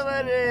তুমি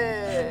আমারে?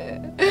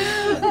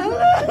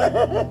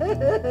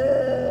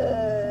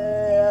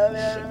 আমি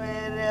আর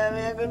মেয়ে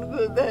আমি এখন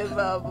কোথায়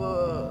পাবো?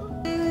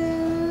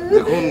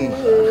 দেখুন,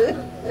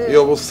 এই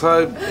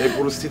অবস্থায় এই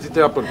পরিস্থিতিতে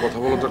আপনার কথা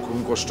বলাটা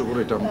খুবই কষ্ট করে,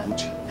 এটা আমি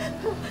বুঝি,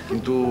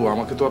 কিন্তু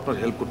আমাকে তো আপনার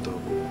হেল্প করতে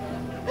হবে।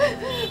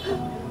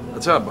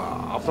 আচ্ছা,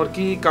 আপনার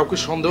কি কাউকে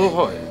সন্দেহ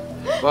হয়,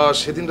 বা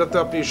সেদিন রাতে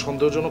আপনি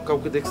সন্দেহজনক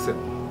কাউকে দেখছেন?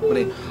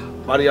 মানে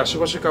বাড়ির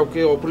আশেপাশে কাউকে,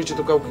 অপরিচিত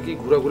কাউকে কি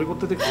ঘোরাঘুরি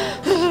করতে দেখছেন?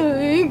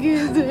 আমি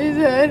কিছুই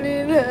জানি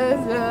না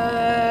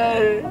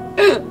স্যার,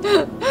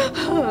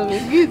 আমি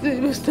কিছুই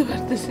বুঝতে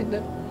পারতেছি না,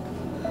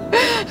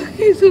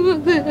 কিছু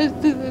মাথায়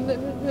আসতেছে না।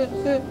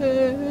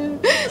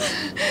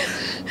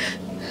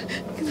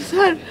 কিন্তু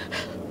স্যার,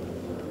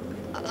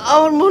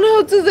 আমার মনে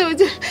হচ্ছে যে ওই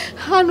যে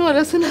আনোয়ার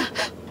আছে না,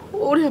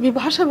 ওরে আমি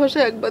ভাষা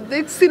একবার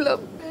দেখছিলাম।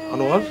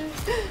 আনোয়ার?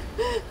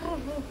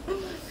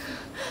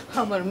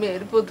 আমার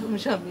মেয়ের প্রথম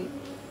স্বামী।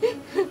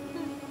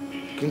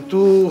 কিন্তু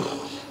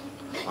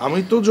আমি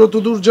তো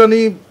যতদূর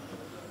জানি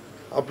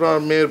আপনার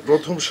মেয়ের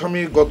প্রথম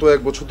স্বামী গত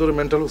 1 বছর ধরে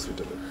মেন্টাল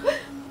হসপিটালে।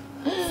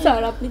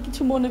 স্যার, আপনি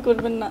কিছু মনে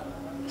করবেন না,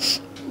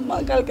 মা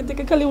কালকে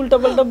থেকে খালি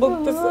উল্টাপাল্টা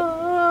বকতেছে।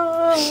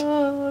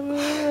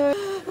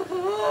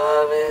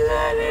 আমি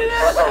জানি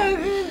না,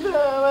 কিন্তু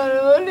আমার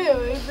মনে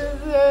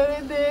হইতেছে আমি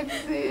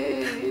দেখছি।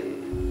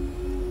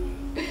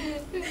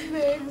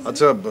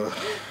 আচ্ছা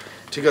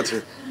ঠিক আছে,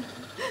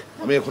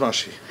 আমি এখন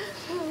আসি,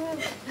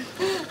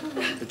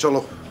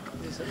 চলো।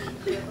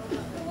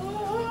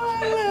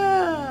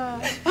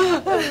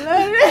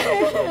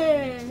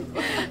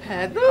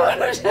 এত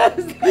বড়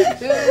শাস্তি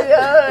তুমি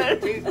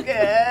আমাকে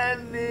কেন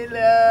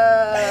দিলা?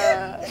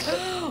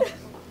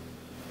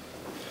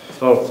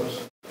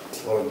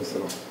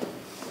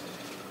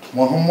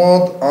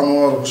 মোহাম্মদ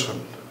আনোয়ার হোসেন।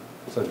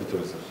 স্যার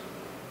ভিতরে স্যার।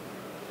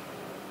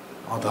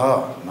 আধা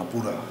না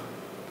পুরা?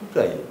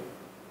 পুরাই।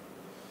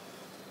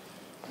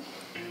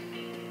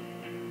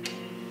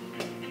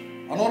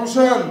 আনোয়ার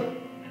হোসেন,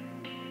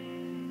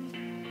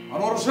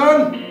 আনোয়ার হোসেন।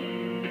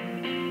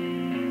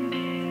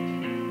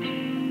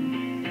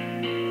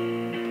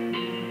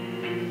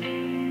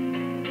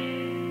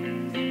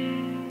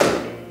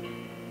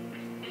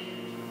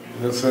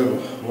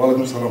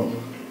 ওয়ালাইকুম সালাম।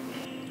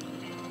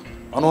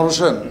 আনোয়ার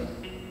হোসেন,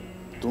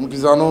 তুমি কি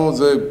জানো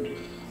যে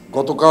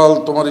গতকাল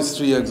তোমার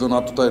স্ত্রী একজন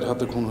আততায়ীর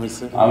হাতে খুন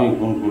হয়েছে? আমি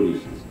খুন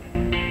করেছি।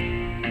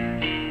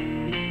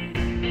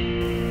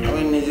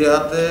 আমি নিজে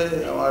হাতে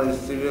আমার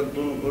স্ত্রীকে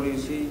খুন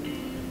করেছি,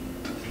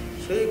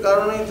 সেই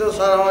কারণেই তো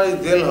স্যার আমার এই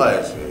জেল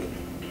হয়েছে।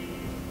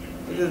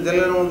 এই যে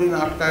জেলের মধ্যে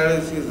আটকায়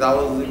রয়েছি,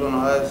 যাবজ্জীবন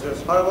হয়েছে।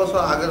 6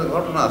 বছর আগের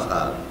ঘটনা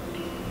স্যার।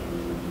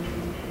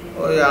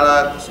 ওই আর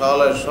এক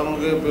সওয়ালের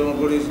সঙ্গে প্রেম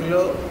করেছিল,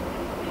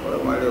 ওরা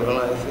মাইরে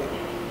ফেলা হয়েছে।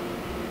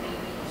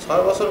 6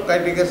 বছর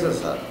কাটে গেছে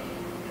স্যার,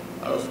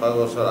 আরো 6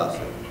 বছর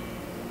আছে।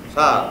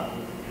 স্যার,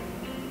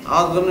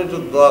 আমার জন্য একটু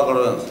দোয়া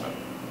করবেন স্যার।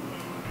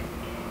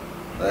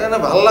 এখানে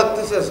ভালো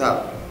লাগতেছে স্যার,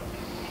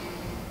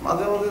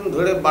 মাঝে মাঝে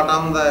ধরে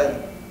বাটাম দেয়,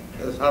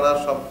 এছাড়া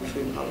সব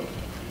কিছুই ভালো।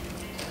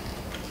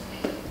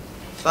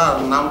 স্যার,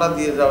 নামটা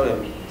দিয়ে যাবেন।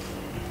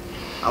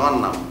 আমার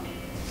নাম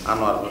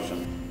আনোয়ার হোসেন।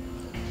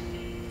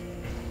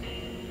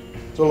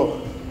 চলো।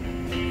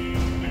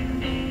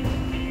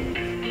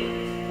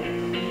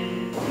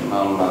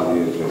 নাম না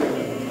দিয়ে চলে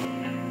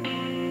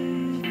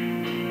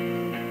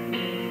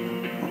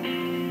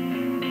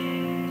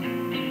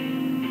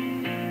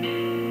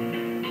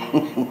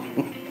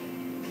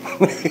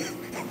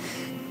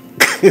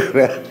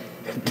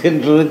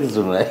টেন্ডারে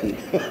কিছু নাই,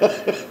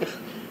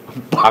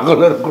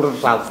 পাগলের কোনো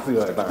শাস্তি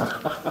হয় না।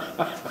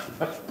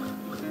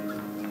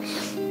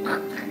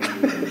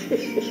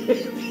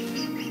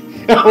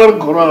 আমার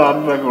ঘোড়া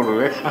রান্না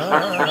করবে।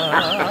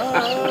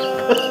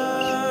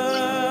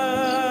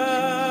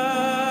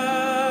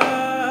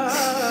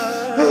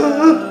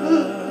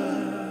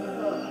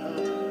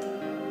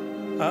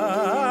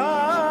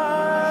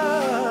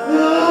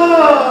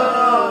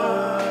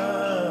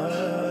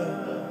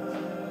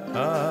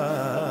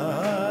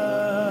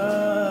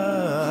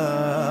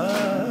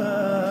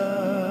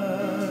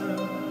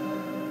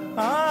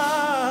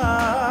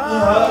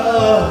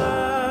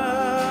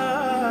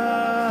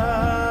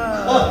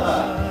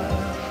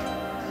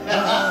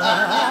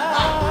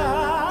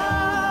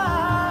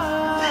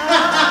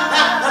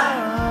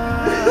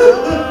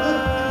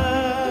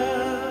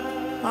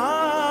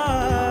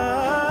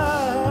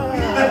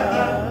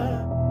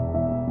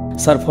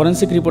 স্যার,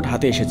 ফরেন্সিক রিপোর্ট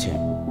হাতে এসেছে,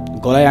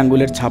 গলায়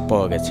আঙ্গুলের ছাপ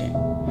পাওয়া গেছে,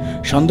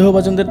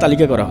 সন্দেহভাজনদের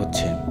তালিকা করা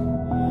হচ্ছে।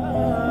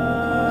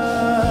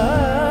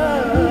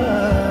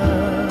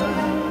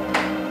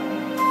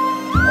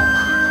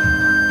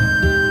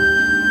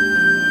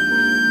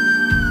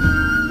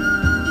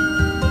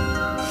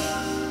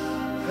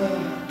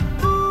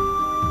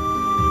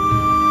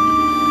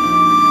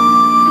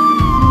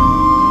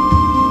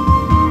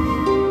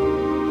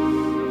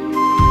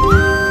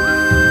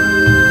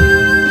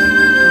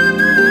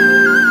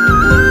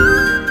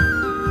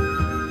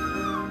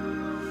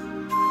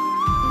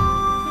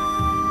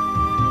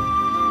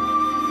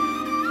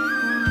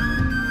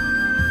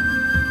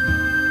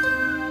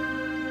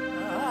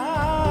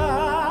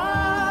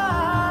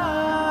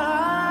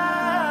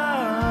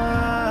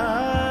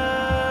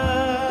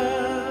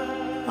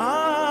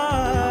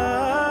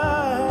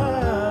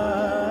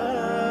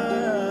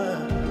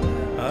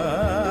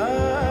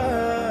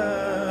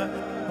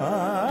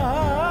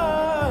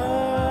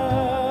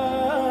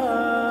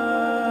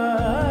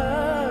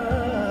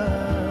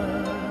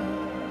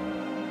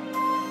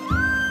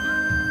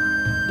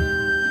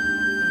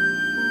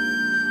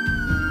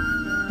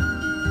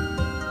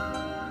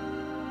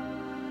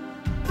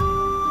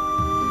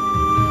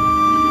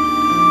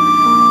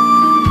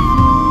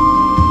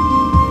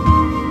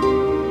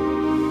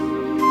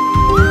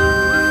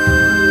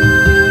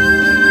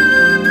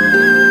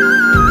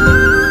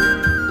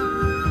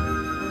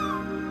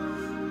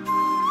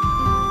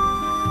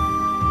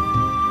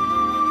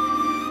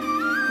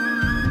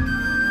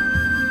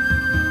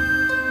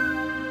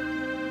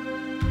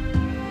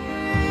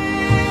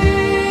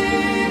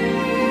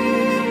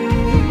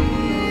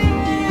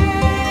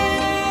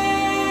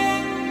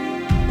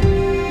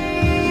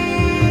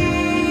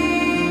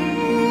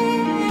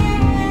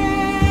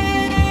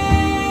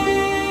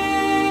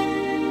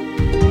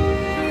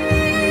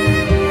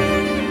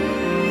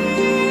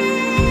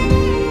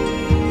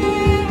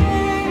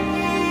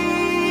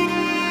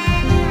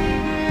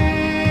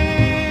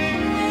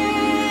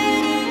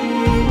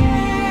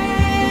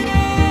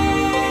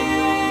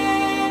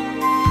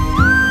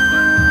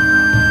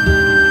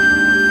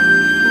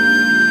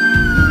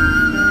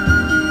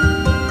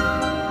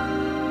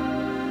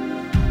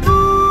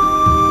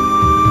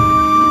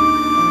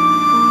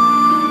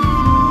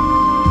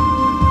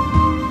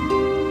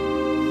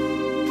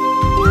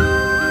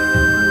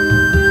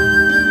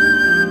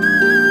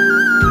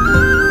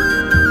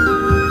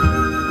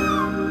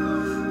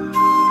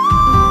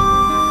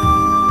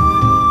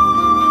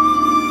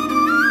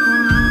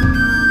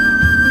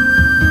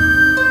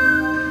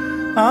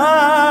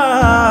 আ